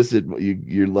 You miss it.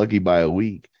 You're lucky by a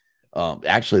week.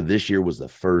 Actually, this year was the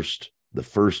first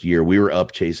year we were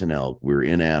up chasing elk. We were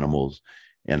in animals,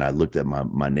 and I looked at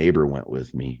my neighbor went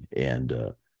with me, and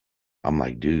I'm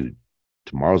like, dude,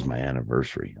 tomorrow's my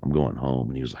anniversary. I'm going home.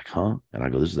 And he was like, huh? And I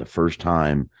go, this is the first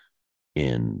time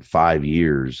in 5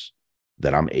 years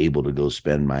that I'm able to go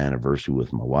spend my anniversary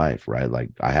with my wife, right? Like,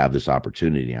 I have this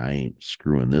opportunity. I ain't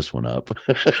screwing this one up.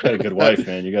 You got a good wife,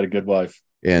 man. You got a good wife.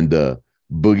 And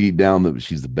boogied down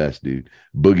she's the best, dude.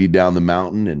 Boogied down the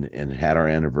mountain and had our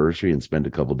anniversary and spent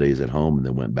a couple days at home, and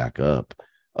then went back up.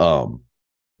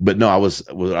 But no,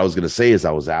 what I was going to say is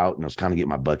I was out, and I was kind of getting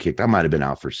my butt kicked. I might've been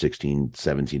out for 16,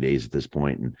 17 days at this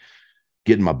point, and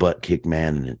getting my butt kicked,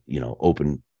 man.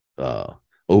 And,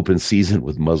 open season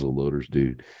with muzzle loaders,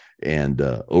 dude. And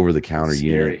over the counter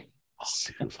unit. Oh,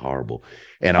 it was horrible.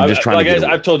 And I'm just trying to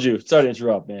I've told you, sorry to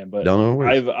interrupt, man, but no,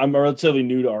 I'm relatively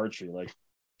new to archery, like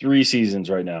 3 seasons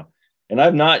right now. And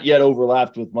I've not yet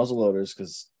overlapped with muzzle loaders,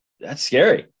 because that's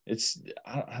scary.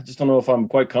 I just don't know if I'm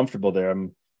quite comfortable there.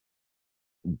 I'm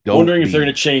wondering if they're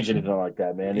going to change anything like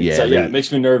that, man. It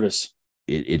makes me nervous.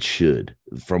 It should.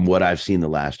 From what I've seen the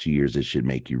last 2 years, it should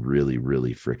make you really,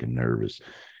 really freaking nervous.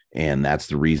 And that's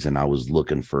the reason I was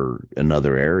looking for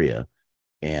another area.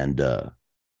 And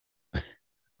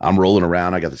I'm rolling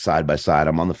around. I got the side by side.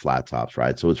 I'm on the flat tops,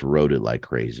 right? So it's eroded like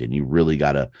crazy. And you really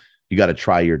gotta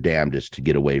try your damnedest to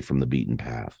get away from the beaten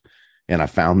path. And I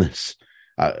found this,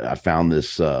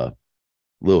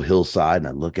 little hillside, and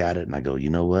I look at it and I go, you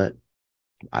know what?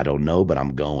 I don't know, but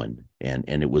I'm going. And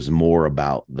it was more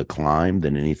about the climb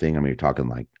than anything. I mean, you're talking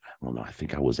like, I don't know, I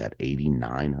think I was at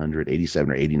 8,900,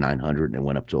 87 or 8,900, and it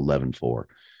went up to 11,400.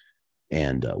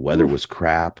 And weather was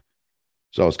crap.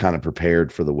 So I was kind of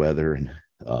prepared for the weather, and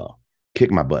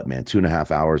kicked my butt, man.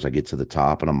 2.5 hours, I get to the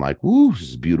top, and I'm like, woo, this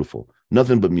is beautiful.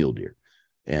 Nothing but mule deer.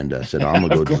 And I said, I'm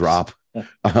going to go drop.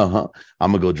 I'm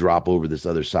going to go drop over this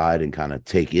other side and kind of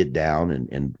take it down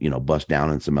and bust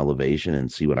down in some elevation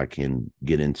and see what I can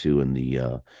get into in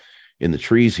the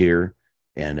trees here.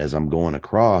 And as I'm going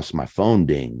across, my phone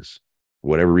dings. For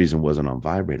whatever reason, wasn't on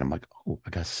vibrate. I'm like, oh, I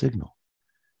got signal.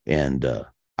 And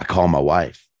I call my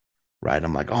wife, right?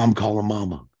 I'm like, oh, I'm calling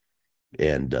mama.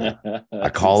 And I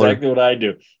call exactly her. What I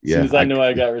do. As soon as I know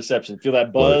I got reception, feel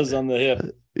that buzz on the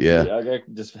hip. Yeah. I got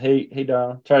just, hey,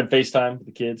 darling. Try to FaceTime with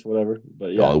the kids, whatever.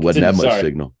 But yeah, it wasn't that much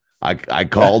signal. I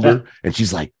called her, and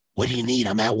she's like, what do you need?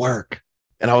 I'm at work.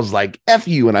 And I was like, F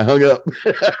you. And I hung up.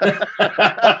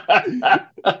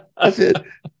 I said,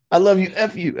 I love you.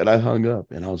 F you. And I hung up,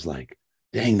 and I was like,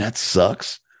 dang, that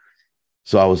sucks.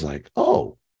 So I was like,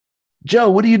 oh,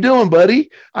 Joe, what are you doing, buddy?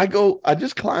 I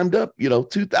just climbed up,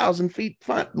 2,000 feet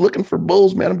looking for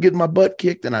bulls, man. I'm getting my butt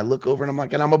kicked. And I look over, and I'm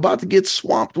like, and I'm about to get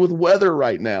swamped with weather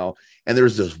right now. And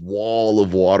there's this wall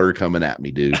of water coming at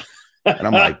me, dude. And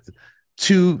I'm like,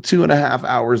 two and a half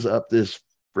hours up this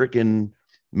freaking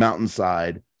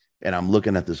mountainside, and I'm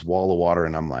looking at this wall of water,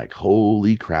 and I'm like,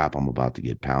 holy crap, I'm about to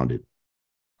get pounded.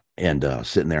 And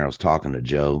sitting there, I was talking to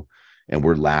Joe, and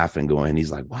we're laughing, going,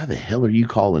 he's like, why the hell are you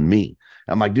calling me?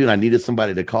 I'm like, dude, I needed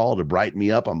somebody to call to brighten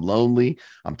me up. I'm lonely.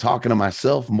 I'm talking to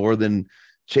myself more than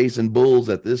chasing bulls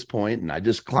at this point. And I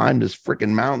just climbed this freaking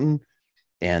mountain.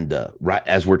 And right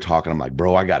as we're talking, I'm like,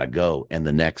 bro, I got to go. And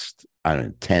the next, I don't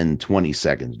know, 10, 20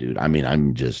 seconds, dude. I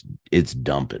mean, it's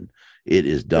dumping. It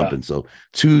is dumping. Yeah. So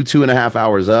 2.5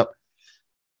 hours up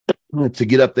to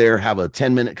get up there, have a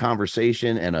 10-minute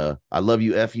conversation and I love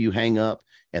you, F you, hang up,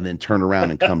 and then turn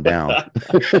around and come down.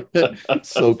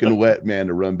 Soaking wet, man,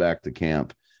 to run back to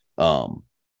camp.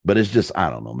 But it's just, I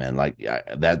don't know, man. Like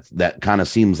that kind of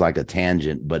seems like a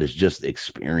tangent, but it's just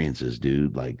experiences,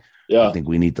 dude. Like, yeah. I think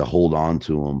we need to hold on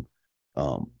to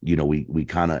them. We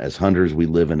kind of, as hunters, we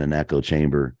live in an echo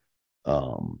chamber.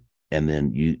 And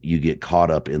then you get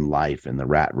caught up in life and the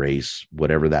rat race,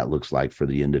 whatever that looks like for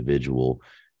the individual.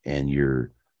 And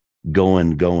you're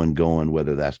going,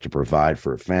 whether that's to provide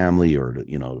for a family or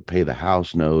to pay the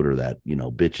house note or that,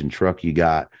 bitchin' truck you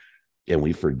got. And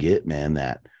we forget, man,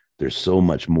 that there's so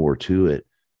much more to it.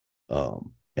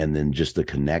 And then just the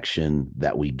connection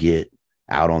that we get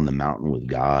out on the mountain with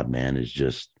God, man, is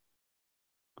just,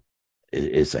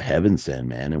 it's a heaven sent,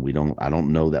 man. And I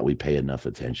don't know that we pay enough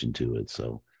attention to it.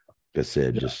 So like I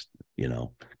said, just,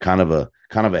 kind of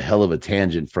a hell of a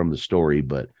tangent from the story,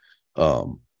 but,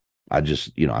 I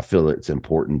just, I feel it's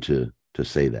important to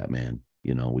say that, man.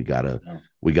 We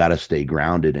gotta stay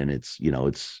grounded, and it's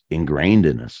ingrained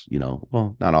in us.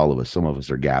 Well, not all of us. Some of us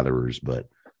are gatherers, but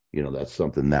that's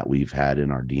something that we've had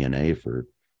in our DNA for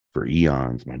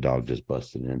eons. My dog just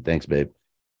busted in. Thanks, babe.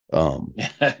 We've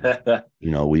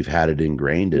had it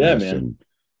ingrained in us, man. And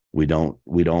we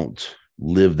don't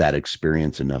live that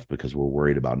experience enough because we're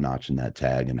worried about notching that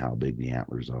tag and how big the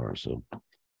antlers are. So,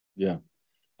 yeah.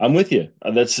 I'm with you.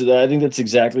 I think that's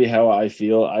exactly how I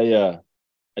feel. I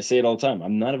say it all the time.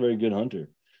 I'm not a very good hunter,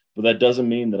 but that doesn't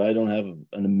mean that I don't have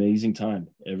an amazing time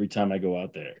every time I go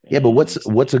out there. Yeah, but what's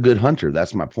a good hunter?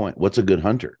 That's my point. What's a good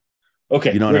hunter?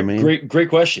 Okay, you know what I mean? Great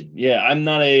question. Yeah, I'm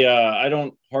not I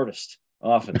don't harvest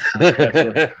often.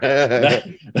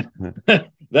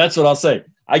 That's what I'll say.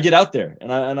 I get out there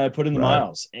and I put in the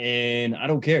miles, and I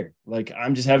don't care. Like,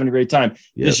 I'm just having a great time.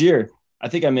 This year. I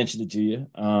think I mentioned it to you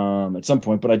at some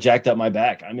point, but I jacked up my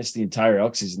back. I missed the entire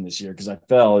elk season this year because I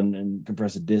fell and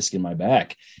compressed a disc in my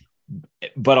back.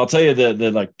 But I'll tell you,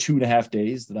 the like 2.5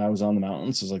 days that I was on the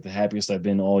mountains was like the happiest I've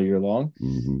been all year long.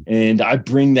 Mm-hmm. And I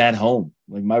bring that home.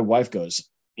 Like, my wife goes,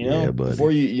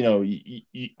 before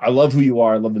I love who you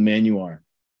are. I love the man you are.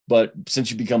 But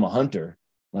since you become a hunter,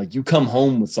 like, you come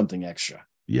home with something extra.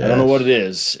 Yes. I don't know what it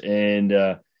is.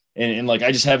 And like,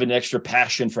 I just have an extra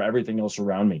passion for everything else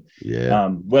around me. Yeah.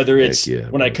 Whether it's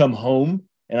when I come home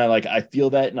and I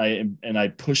feel that and I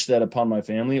push that upon my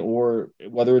family, or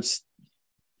whether it's,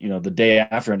 the day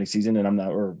after hunting season and I'm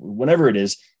not, or whenever it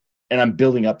is, and I'm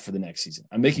building up for the next season.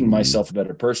 I'm making myself a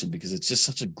better person because it's just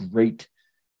such a great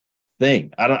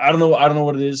thing. I don't know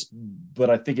what it is, but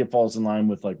I think it falls in line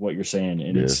with like what you're saying.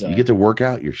 And it's you get to work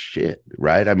out your shit,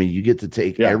 right? I mean, you get to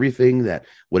take everything that,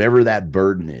 whatever that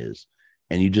burden is,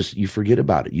 and you forget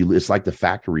about it. It's like the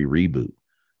factory reboot.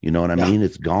 You know what I mean?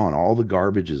 It's gone. All the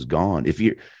garbage is gone.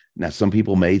 Now, some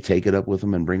people may take it up with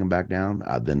them and bring them back down.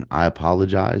 Then I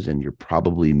apologize. And you're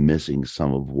probably missing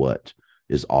some of what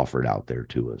is offered out there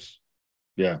to us.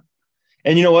 Yeah.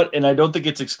 And you know what? And I don't think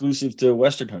it's exclusive to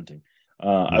Western hunting.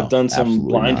 No, I've done some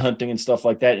blind hunting and stuff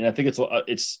like that. And I think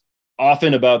it's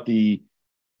often about the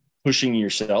pushing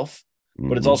yourself,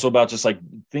 but it's also about just like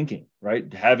thinking,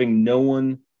 right? Having no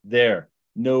one there.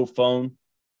 No phone,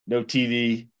 no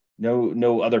TV,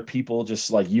 no other people,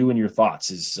 just like you and your thoughts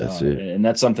that's it. And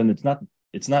that's something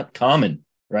it's not common,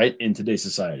 right, in today's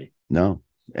society. No.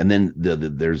 And then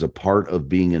there's a part of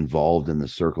being involved in the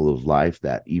circle of life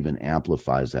that even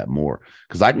amplifies that more.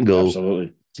 Because I can go.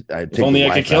 Absolutely. If only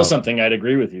I could kill something, I'd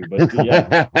agree with you. But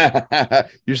yeah.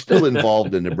 You're still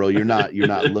involved in it, bro. You're not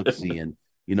look-seeing.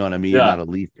 You know what I mean? You're not a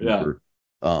leaf peeper.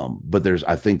 But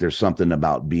I think there's something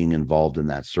about being involved in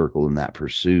that circle, in that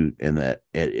pursuit, and that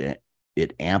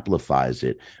it amplifies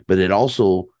it. But it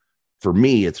also, for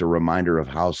me, it's a reminder of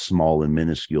how small and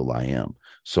minuscule I am.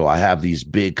 So I have these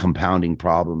big compounding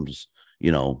problems,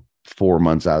 4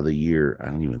 months out of the year. I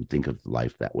don't even think of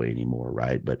life that way anymore.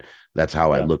 Right. But that's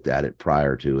how I looked at it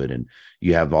prior to it. And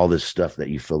you have all this stuff that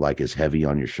you feel like is heavy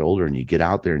on your shoulder, and you get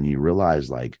out there and you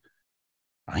realize, like,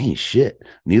 I ain't shit.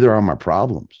 Neither are my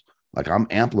problems. Like, I'm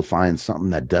amplifying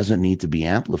something that doesn't need to be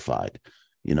amplified.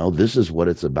 this is what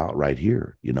it's about right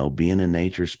here. Being in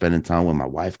nature, spending time when my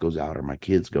wife goes out or my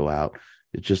kids go out.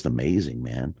 It's just amazing,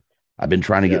 man. I've been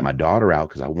trying to get my daughter out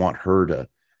because I want her to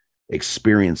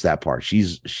experience that part.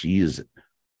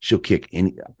 She'll kick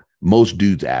most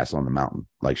dudes' ass on the mountain.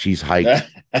 Like, she's hiked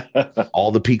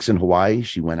all the peaks in Hawaii.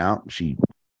 She went out, she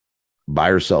by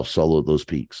herself soloed those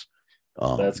peaks.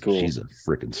 That's cool. She's a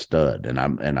freaking stud.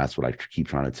 And that's what I keep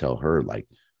trying to tell her. Like,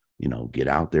 get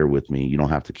out there with me. You don't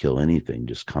have to kill anything.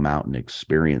 Just come out and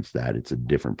experience that. It's a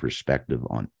different perspective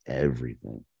on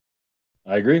everything.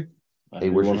 I agree. Hey,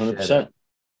 where's 100%.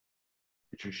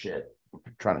 It's your shed.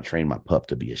 I'm trying to train my pup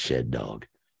to be a shed dog.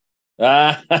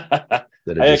 I want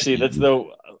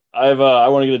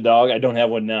to get a dog. I don't have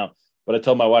one now, but I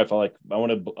told my wife I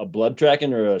want a blood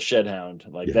tracking or a shed hound.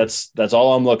 That's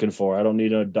all I'm looking for. I don't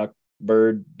need a duck,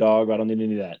 bird, dog. I don't need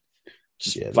any of that.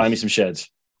 Just find me some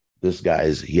sheds. This guy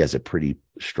he has a pretty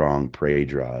strong prey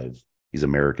drive. He's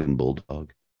American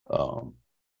Bulldog. And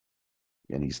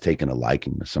he's taken a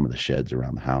liking to some of the sheds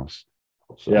around the house.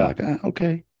 So I'm like,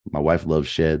 okay. My wife loves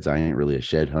sheds. I ain't really a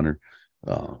shed hunter.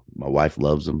 My wife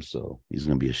loves them, so he's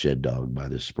going to be a shed dog by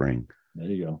this spring. There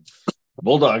you go. A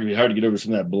bulldog would be hard to get over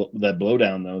some of that blow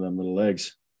down, though, them little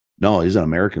legs. No, he's an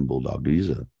American Bulldog,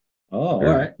 dude. All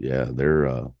right. Yeah,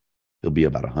 he'll be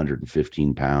about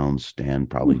 115 pounds, stand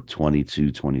probably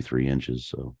 22, 23 inches.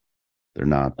 So they're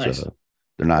not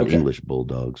English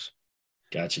Bulldogs.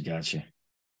 Gotcha.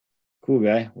 Cool,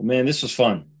 guy. Well, man, this was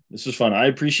fun. I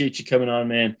appreciate you coming on,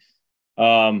 man.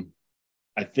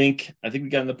 I think we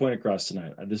got the point across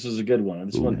tonight. This was a good one.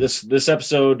 This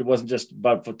episode wasn't just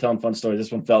about telling fun stories.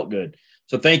 This one felt good.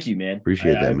 So thank you, man.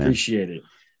 Appreciate that, man. Appreciate it.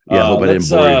 Yeah, I hope I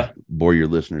didn't bore your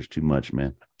listeners too much,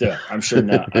 man. Yeah, I'm sure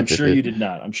not. I'm sure you did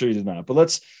not. But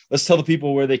let's tell the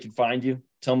people where they can find you.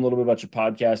 Tell them a little bit about your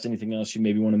podcast. Anything else you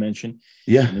maybe want to mention?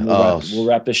 Yeah, we'll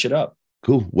wrap this shit up.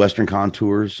 Cool. Western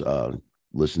Contours.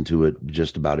 Listen to it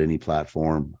just about any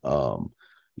platform.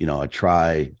 I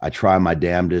try my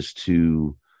damnedest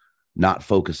to not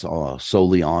focus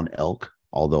solely on elk,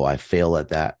 although I fail at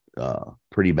that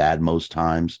pretty bad most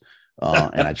times.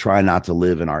 And I try not to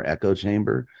live in our echo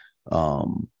chamber.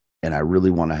 And I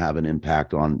really want to have an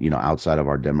impact on, outside of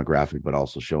our demographic, but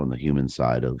also showing the human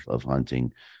side of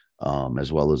hunting,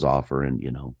 as well as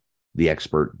offering, the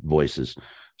expert voices.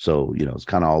 So, it's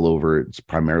kind of all over. It's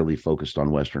primarily focused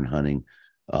on Western hunting.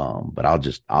 But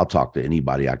I'll talk to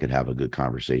anybody I could have a good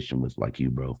conversation with, like you,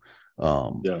 bro.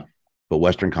 But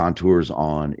Western Contours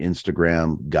on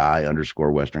Instagram,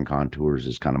 guy_Western Contours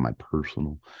is kind of my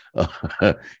personal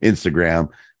Instagram.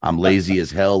 I'm lazy as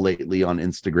hell lately on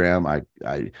Instagram.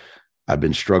 I've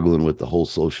been struggling with the whole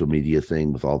social media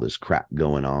thing with all this crap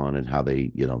going on and how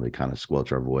they kind of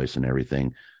squelch our voice and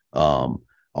everything.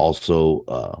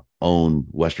 Also own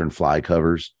Western fly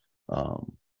covers,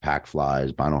 pack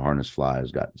flies, vinyl harness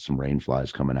flies, got some rain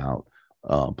flies coming out,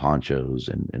 ponchos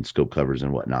and scope covers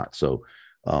and whatnot. So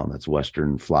that's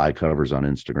Western Fly Covers on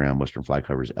Instagram, Western Fly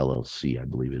Covers LLC, I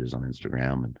believe it is on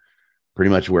Instagram, and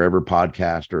pretty much wherever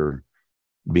podcasts are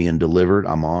being delivered,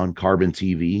 I'm on. Carbon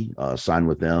TV, signed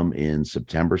with them in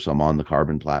September, so I'm on the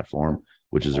Carbon platform,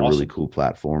 which is awesome. A really cool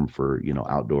platform for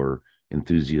outdoor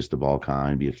enthusiasts of all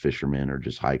kind, be it fishermen or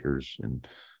just hikers and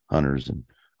hunters, and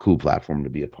cool platform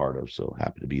to be a part of. So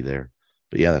happy to be there.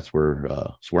 But yeah, that's where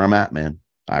I'm at, man.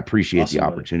 I appreciate the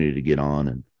opportunity to get on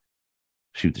and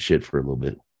shoot the shit for a little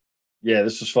bit. Yeah,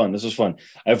 this was fun.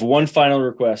 I have one final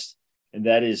request, and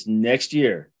that is next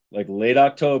year, like late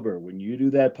October, when you do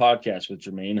that podcast with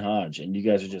Jermaine Hodge and you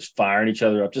guys are just firing each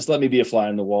other up, just let me be a fly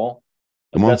on the wall.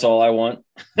 That's all I want.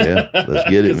 Yeah, let's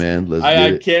get it, man.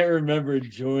 I can't remember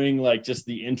enjoying like just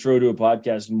the intro to a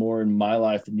podcast more in my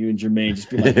life than you and Jermaine. Just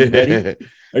be like, "You ready?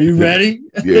 Are you ready?"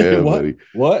 Yeah,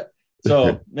 what?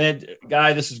 So, man,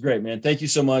 Guy, this is great, man. Thank you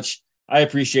so much. I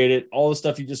appreciate it. All the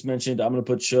stuff you just mentioned, I'm going to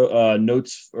put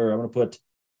notes, or I'm going to put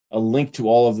a link to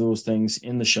all of those things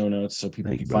in the show notes so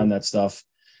people can find that stuff.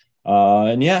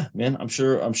 And yeah, man, I'm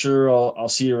sure I'll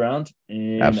see you around.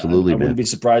 And absolutely, I wouldn't be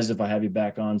surprised if I have you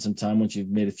back on sometime once you've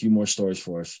made a few more stories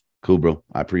for us. Cool, bro.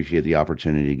 I appreciate the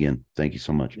opportunity again. Thank you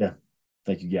so much. Yeah.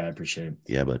 Thank you. Yeah, I appreciate it.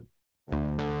 Yeah, bud.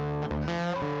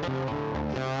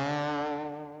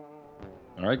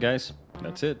 All right, guys,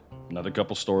 that's it. Another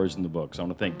couple stories in the books. I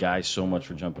want to thank Guy so much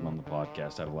for jumping on the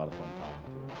podcast. I had a lot of fun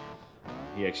talking to him.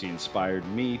 He actually inspired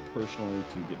me personally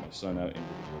to get my son out into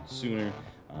the woods sooner.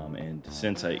 And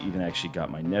since I even actually got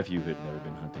my nephew who had never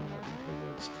been hunting out in the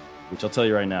woods, which I'll tell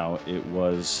you right now, it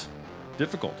was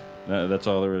difficult. That's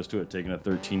all there is to it. Taking a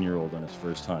 13-year-old on his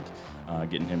first hunt,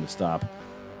 getting him to stop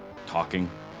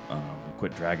talking,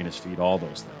 quit dragging his feet, all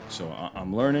those things. So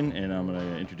I'm learning, and I'm going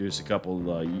to introduce a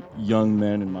couple young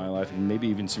men in my life, and maybe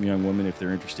even some young women if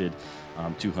they're interested,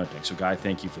 to hunting. So, Guy,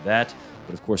 thank you for that.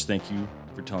 But, of course, thank you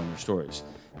for telling your stories.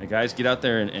 And, guys, get out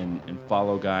there and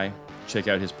follow Guy. Check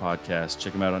out his podcast.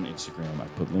 Check him out on Instagram.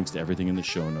 I've put links to everything in the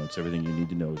show notes. Everything you need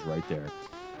to know is right there.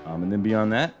 And then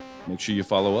beyond that, make sure you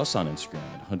follow us on Instagram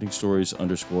at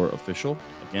huntingstories_official.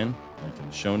 Again, link in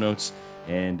the show notes.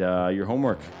 And your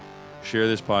homework, share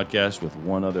this podcast with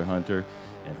one other hunter,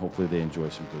 and hopefully they enjoy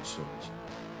some good stories.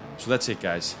 So that's it,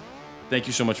 guys. Thank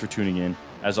you so much for tuning in.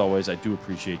 As always, I do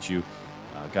appreciate you.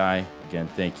 Guy, again,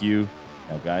 thank you.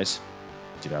 Now, guys,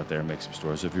 get out there and make some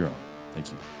stories of your own.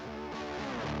 Thank you.